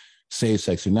Seeker, Save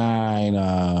Section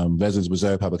 9, Residents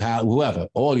Reserve Public Housing, whoever,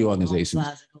 all the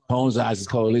organizations, Homes Risers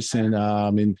Coalition,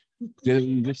 and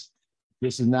this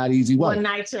is not easy work. One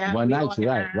night,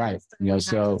 right.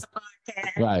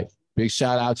 Right. Big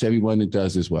shout out to everyone that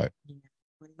does this work.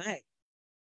 Right.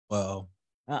 Well,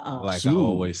 like I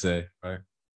always say, right?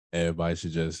 Everybody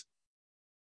should just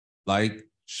like,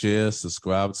 share,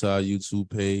 subscribe to our YouTube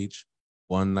page,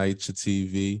 One Night Your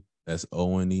TV. That's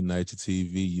ONE Night Your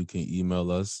TV. You can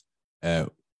email us at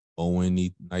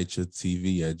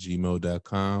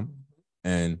onenightyourtv@gmail.com.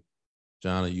 And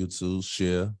John, YouTube,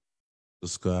 share,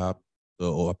 subscribe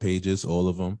to our pages, all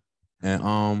of them. And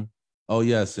and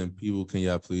people, can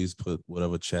y'all please put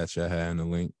whatever chat y'all had in the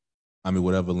link.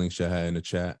 Whatever links y'all had in the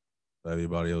chat, so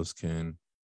everybody else can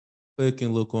click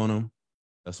and look on them.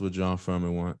 That's what John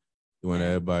Furman wants. You want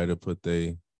everybody to put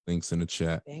their links in the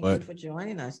chat. Thank you for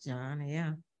joining us, John.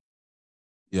 Yeah.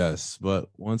 Yes, but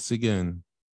once again,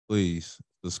 please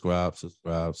subscribe.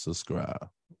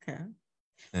 Okay.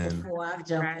 And before I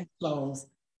jump and close,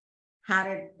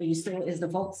 is the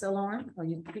vote still on? Are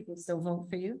people still vote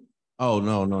for you? Oh,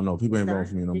 no. People ain't voting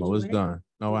for me no more. It's done.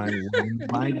 No, I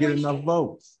ain't getting enough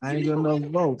votes.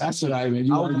 That's what I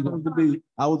mean.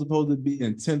 I was supposed to be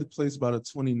in 10th place by the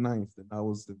 29th, and I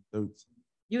was the 13th.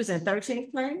 You was in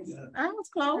 13th place? I was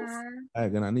close.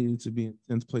 And I needed to be in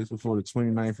 10th place before the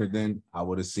 29th, and then I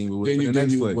would have seen what Then was you, the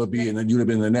next place. would be in, you'd have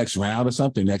been in the next round or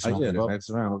something. Next round. Yeah, the next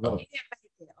round. We'll go.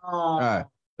 Oh, All right.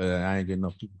 I ain't getting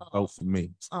no people vote for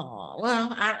me. oh,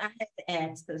 well, I had to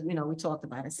ask because we talked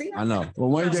about it. See, I know. Well,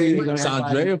 one day they're gonna have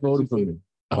Saundrea voted for me.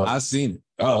 I seen it.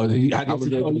 Oh, I I guess was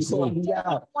you able to called me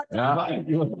out.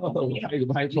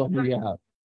 Everybody called me out.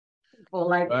 people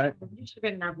like Right. you should have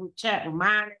been in our group chat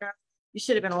reminding us. You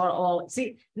should have been all.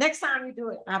 See, next time you do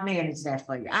it, I'll manage that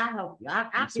for you. I'll help you. I'll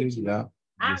get you.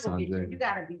 I will get you. You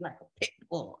gotta be like a pit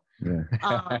bull.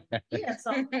 Yeah. Yeah.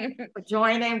 So for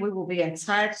joining, we will be in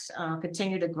touch.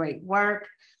 Continue the great work.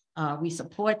 We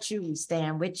support you. We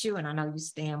stand with you, and I know you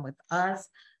stand with us.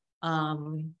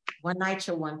 One night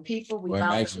you're one people. We One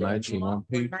night you're one people.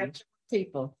 One night you're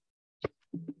people.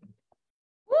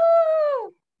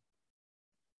 Woo!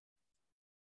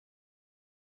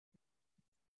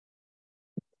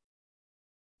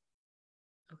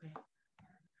 Okay.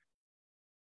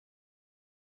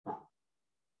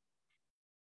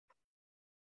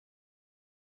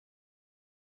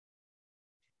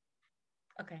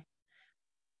 Okay.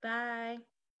 Bye.